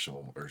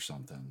special or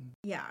something.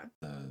 Yeah.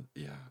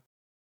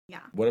 Yeah.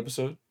 What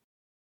episode?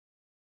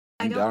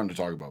 I'm down to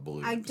talk about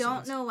Bluey. I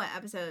don't know what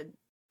episode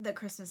the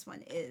Christmas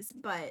one is,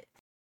 but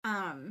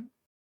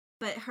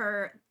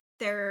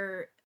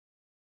their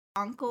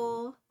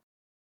uncle,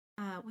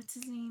 what's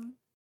his name?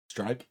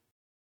 Stripe?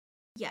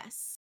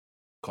 Yes.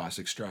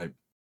 Classic Stripe.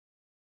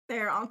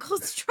 Their Uncle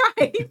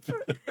Stripe.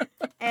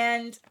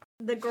 And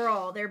the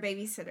girl, their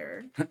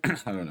babysitter.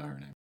 I don't know her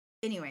name.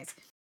 Anyways,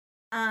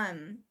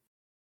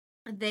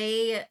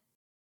 they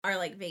are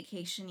like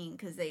vacationing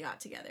because they got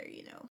together,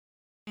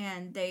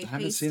 and they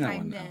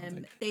FaceTime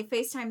them. They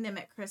FaceTime them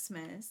at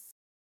Christmas.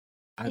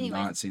 I have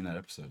not seen that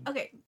episode.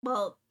 Okay,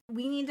 well,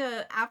 we need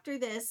to, after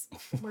this,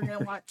 we're going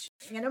to watch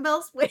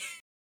Annabelle's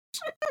Wish.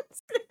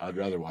 I'd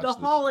rather watch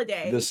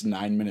this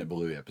 9-minute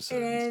Bluey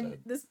episode instead.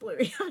 This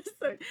Bluey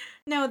episode.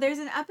 No, there's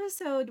an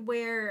episode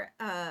where,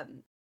 I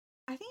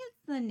think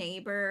it's the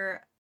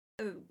neighbor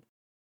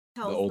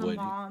tells the old lady.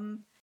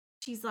 mom,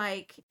 she's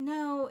like,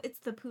 no, it's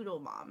the poodle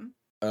mom.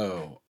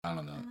 Oh, I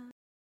don't know.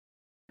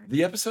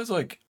 The episode's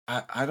like,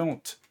 I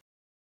feel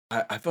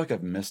like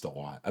I've missed a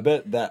lot. I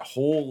bet that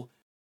whole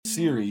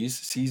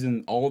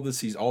season, all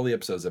the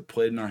episodes I've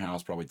played in our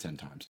house probably 10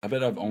 times. I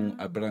bet I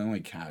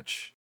only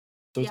catch.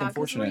 So it's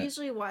unfortunate. We're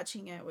usually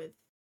watching it with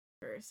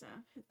her, so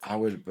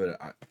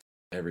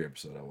every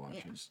episode I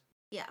watch is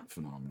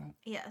phenomenal.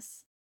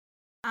 Yes.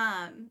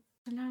 But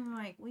now I'm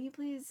like, will you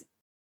please,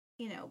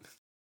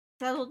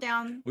 settle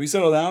down? Will you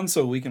settle down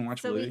so we can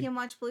watch Bluey? So we can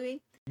watch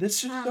Bluey?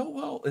 This is so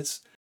well.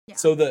 It's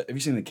so have you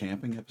seen the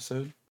camping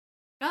episode?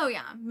 Oh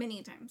yeah,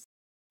 many times.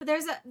 But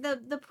there's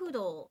the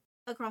poodle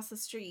across the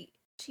street.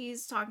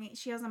 She's talking.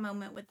 She has a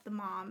moment with the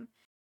mom,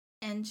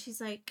 and she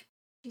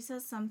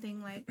says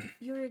something like,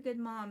 "You're a good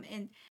mom,"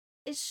 and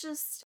it's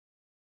just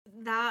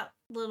that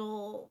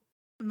little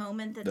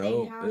moment that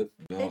they have.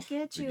 It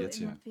gets you in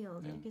the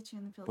field. Yeah. It gets you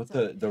in the field. But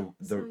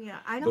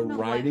I don't know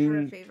what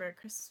her favorite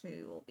Christmas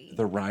movie will be.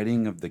 The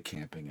writing of the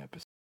camping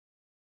episode.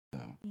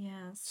 So,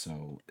 yes.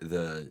 So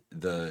the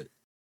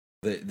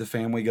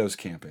family goes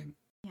camping.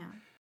 Yeah.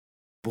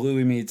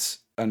 Bluey meets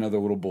another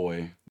little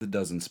boy that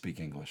doesn't speak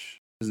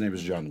English. His name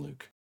is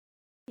Jean-Luc.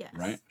 Yes.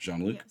 Right?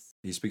 Jean-Luc? Yes.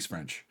 He speaks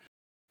French.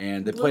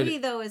 And they Bluey,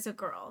 though, is a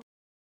girl.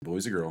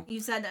 Bluey's a girl. You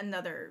said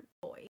another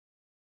boy.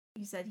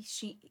 You said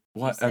she...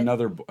 What?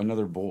 Another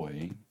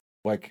boy?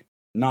 Like,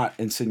 not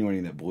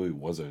insinuating that Bluey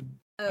was a...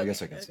 Okay, I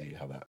guess I can see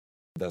how that...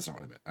 That's not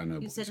what I meant. I know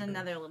you said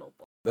another little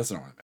boy. That's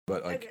not what I meant.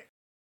 But, like,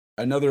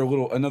 another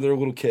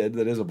little kid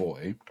that is a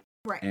boy.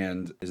 Right.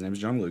 And his name is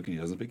Jean-Luc, and he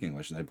doesn't speak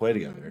English, and they play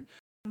together.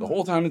 The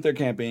whole time that they're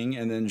camping,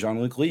 and then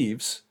Jean-Luc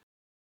leaves,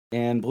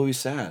 and Bluey's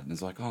sad, and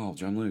it's like, oh,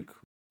 Jean-Luc,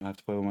 I have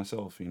to play with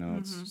myself,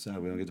 it's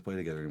sad we don't get to play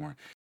together anymore.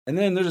 And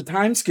then there's a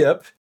time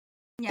skip,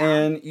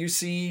 and you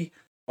see,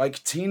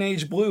 like,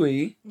 teenage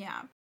Bluey,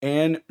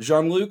 and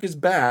Jean-Luc is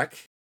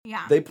back.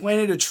 Yeah. They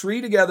planted a tree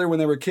together when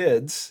they were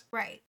kids.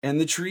 Right. And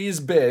the tree is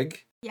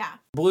big. Yeah.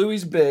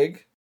 Bluey's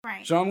big.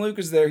 Right. Jean-Luc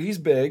is there, he's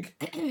big,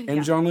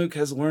 and Jean-Luc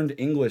has learned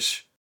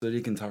English so that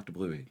he can talk to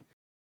Bluey.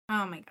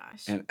 Oh my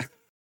gosh.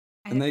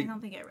 I don't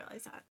think I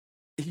realized that.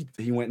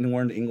 He went and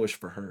learned English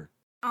for her.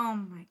 Oh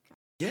my god.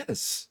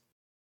 Yes.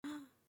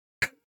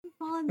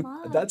 Fall in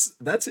love. That's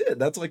it.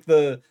 That's like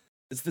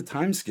it's the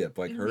time skip,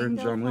 like her and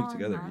Jean-Luc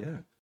together. Yeah,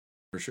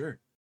 for sure.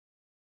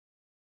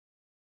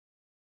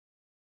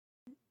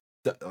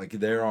 Like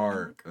there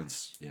are,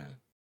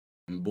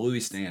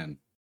 Bluey Stan.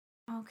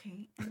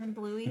 Okay, and then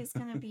Bluey is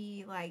gonna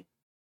be like,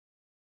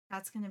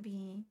 that's gonna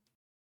be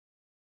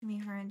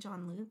her and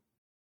Jean-Luc.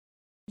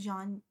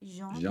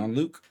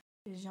 Jean-Luc.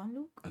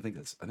 Jean-Luc? I think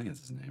that's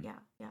his name. Yeah,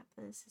 that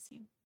is his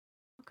name.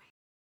 Okay.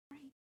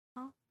 Right.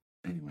 Well.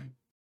 Anyway.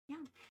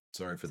 Yeah.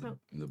 Sorry for the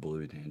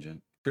Bluey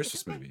tangent.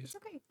 Christmas movies. It's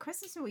okay.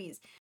 Christmas movies.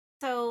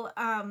 So,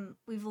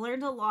 we've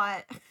learned a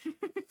lot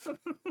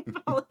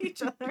about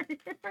each other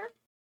here.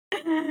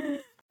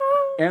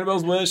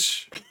 Annabelle's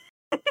Wish.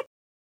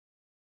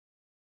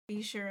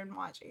 Be sure and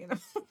watch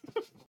Annabelle.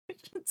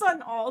 It's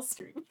on all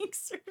streaming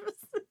services.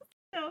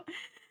 So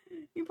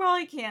you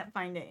probably can't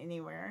find it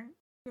anywhere.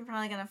 You're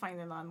probably gonna find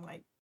it on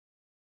like.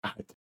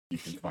 You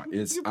can find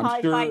it.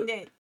 Find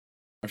it.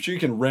 I'm sure you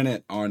can rent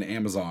it on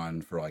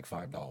Amazon for like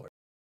 $5.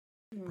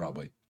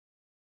 Probably.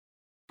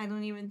 I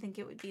don't even think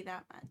it would be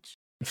that much.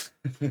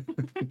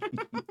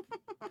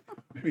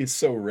 Maybe it's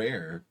so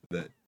rare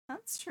that.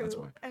 That's true. That's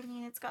why. I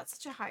mean, it's got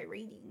such a high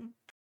rating.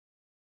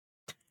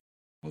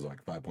 Was it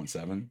like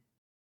 5.7?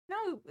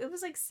 No, it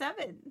was like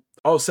 7.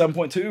 Oh,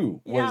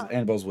 7.2 was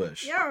Annabelle's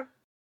Wish. Yeah.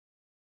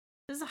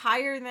 It was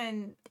higher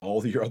than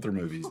all your other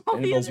movies.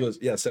 Annabelle's Wish,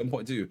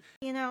 7.2.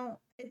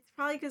 It's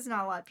probably because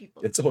not a lot of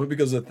people. It's only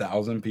because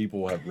 1,000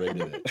 people have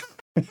rated it.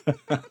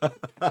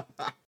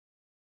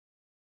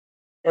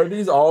 Are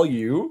these all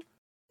you?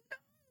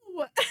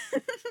 What?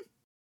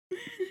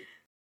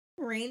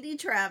 Randy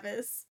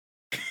Travis.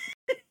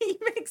 He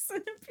makes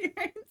an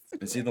appearance.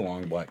 Is he the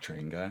long black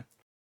train guy?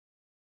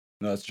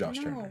 No, that's Josh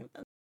Turner.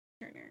 That's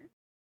Turner.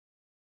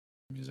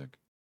 Music.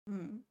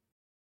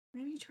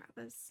 Randy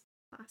Travis.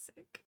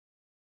 Classic.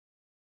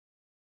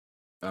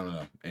 I don't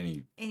know.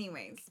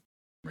 Anyways.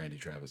 Randy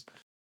Travis.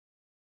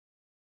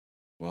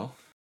 Well,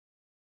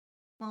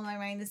 my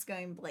mind is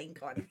going blank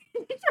on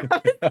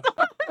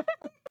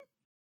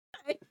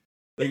I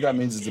think that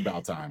means it's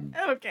about time.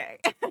 Okay.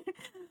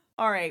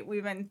 All right.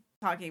 We've been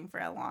talking for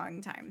a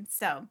long time.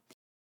 So,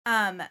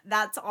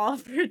 that's all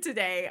for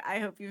today. I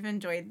hope you've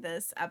enjoyed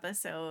this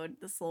episode,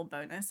 this little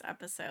bonus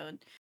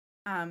episode.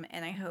 And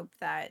I hope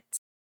that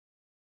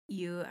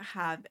you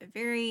have a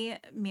very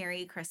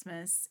Merry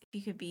Christmas. If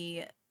you could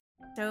be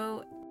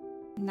so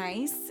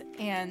nice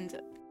and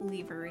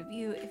leave a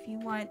review if you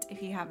want.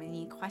 If you have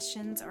any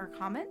questions or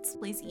comments,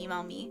 please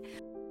email me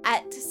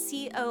at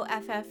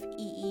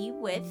COFFEE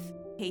with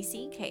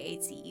Casey,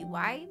 KACEY,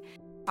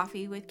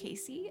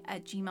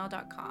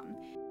 coffeewithcasey@gmail.com.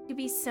 You could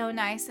be so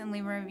nice and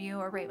leave a review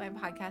or rate my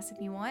podcast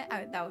if you want.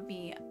 That would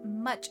be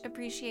much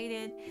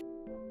appreciated.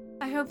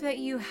 I hope that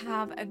you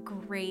have a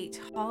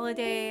great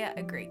holiday,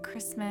 a great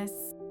Christmas,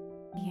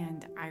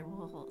 And I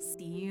will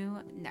see you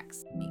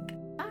next week.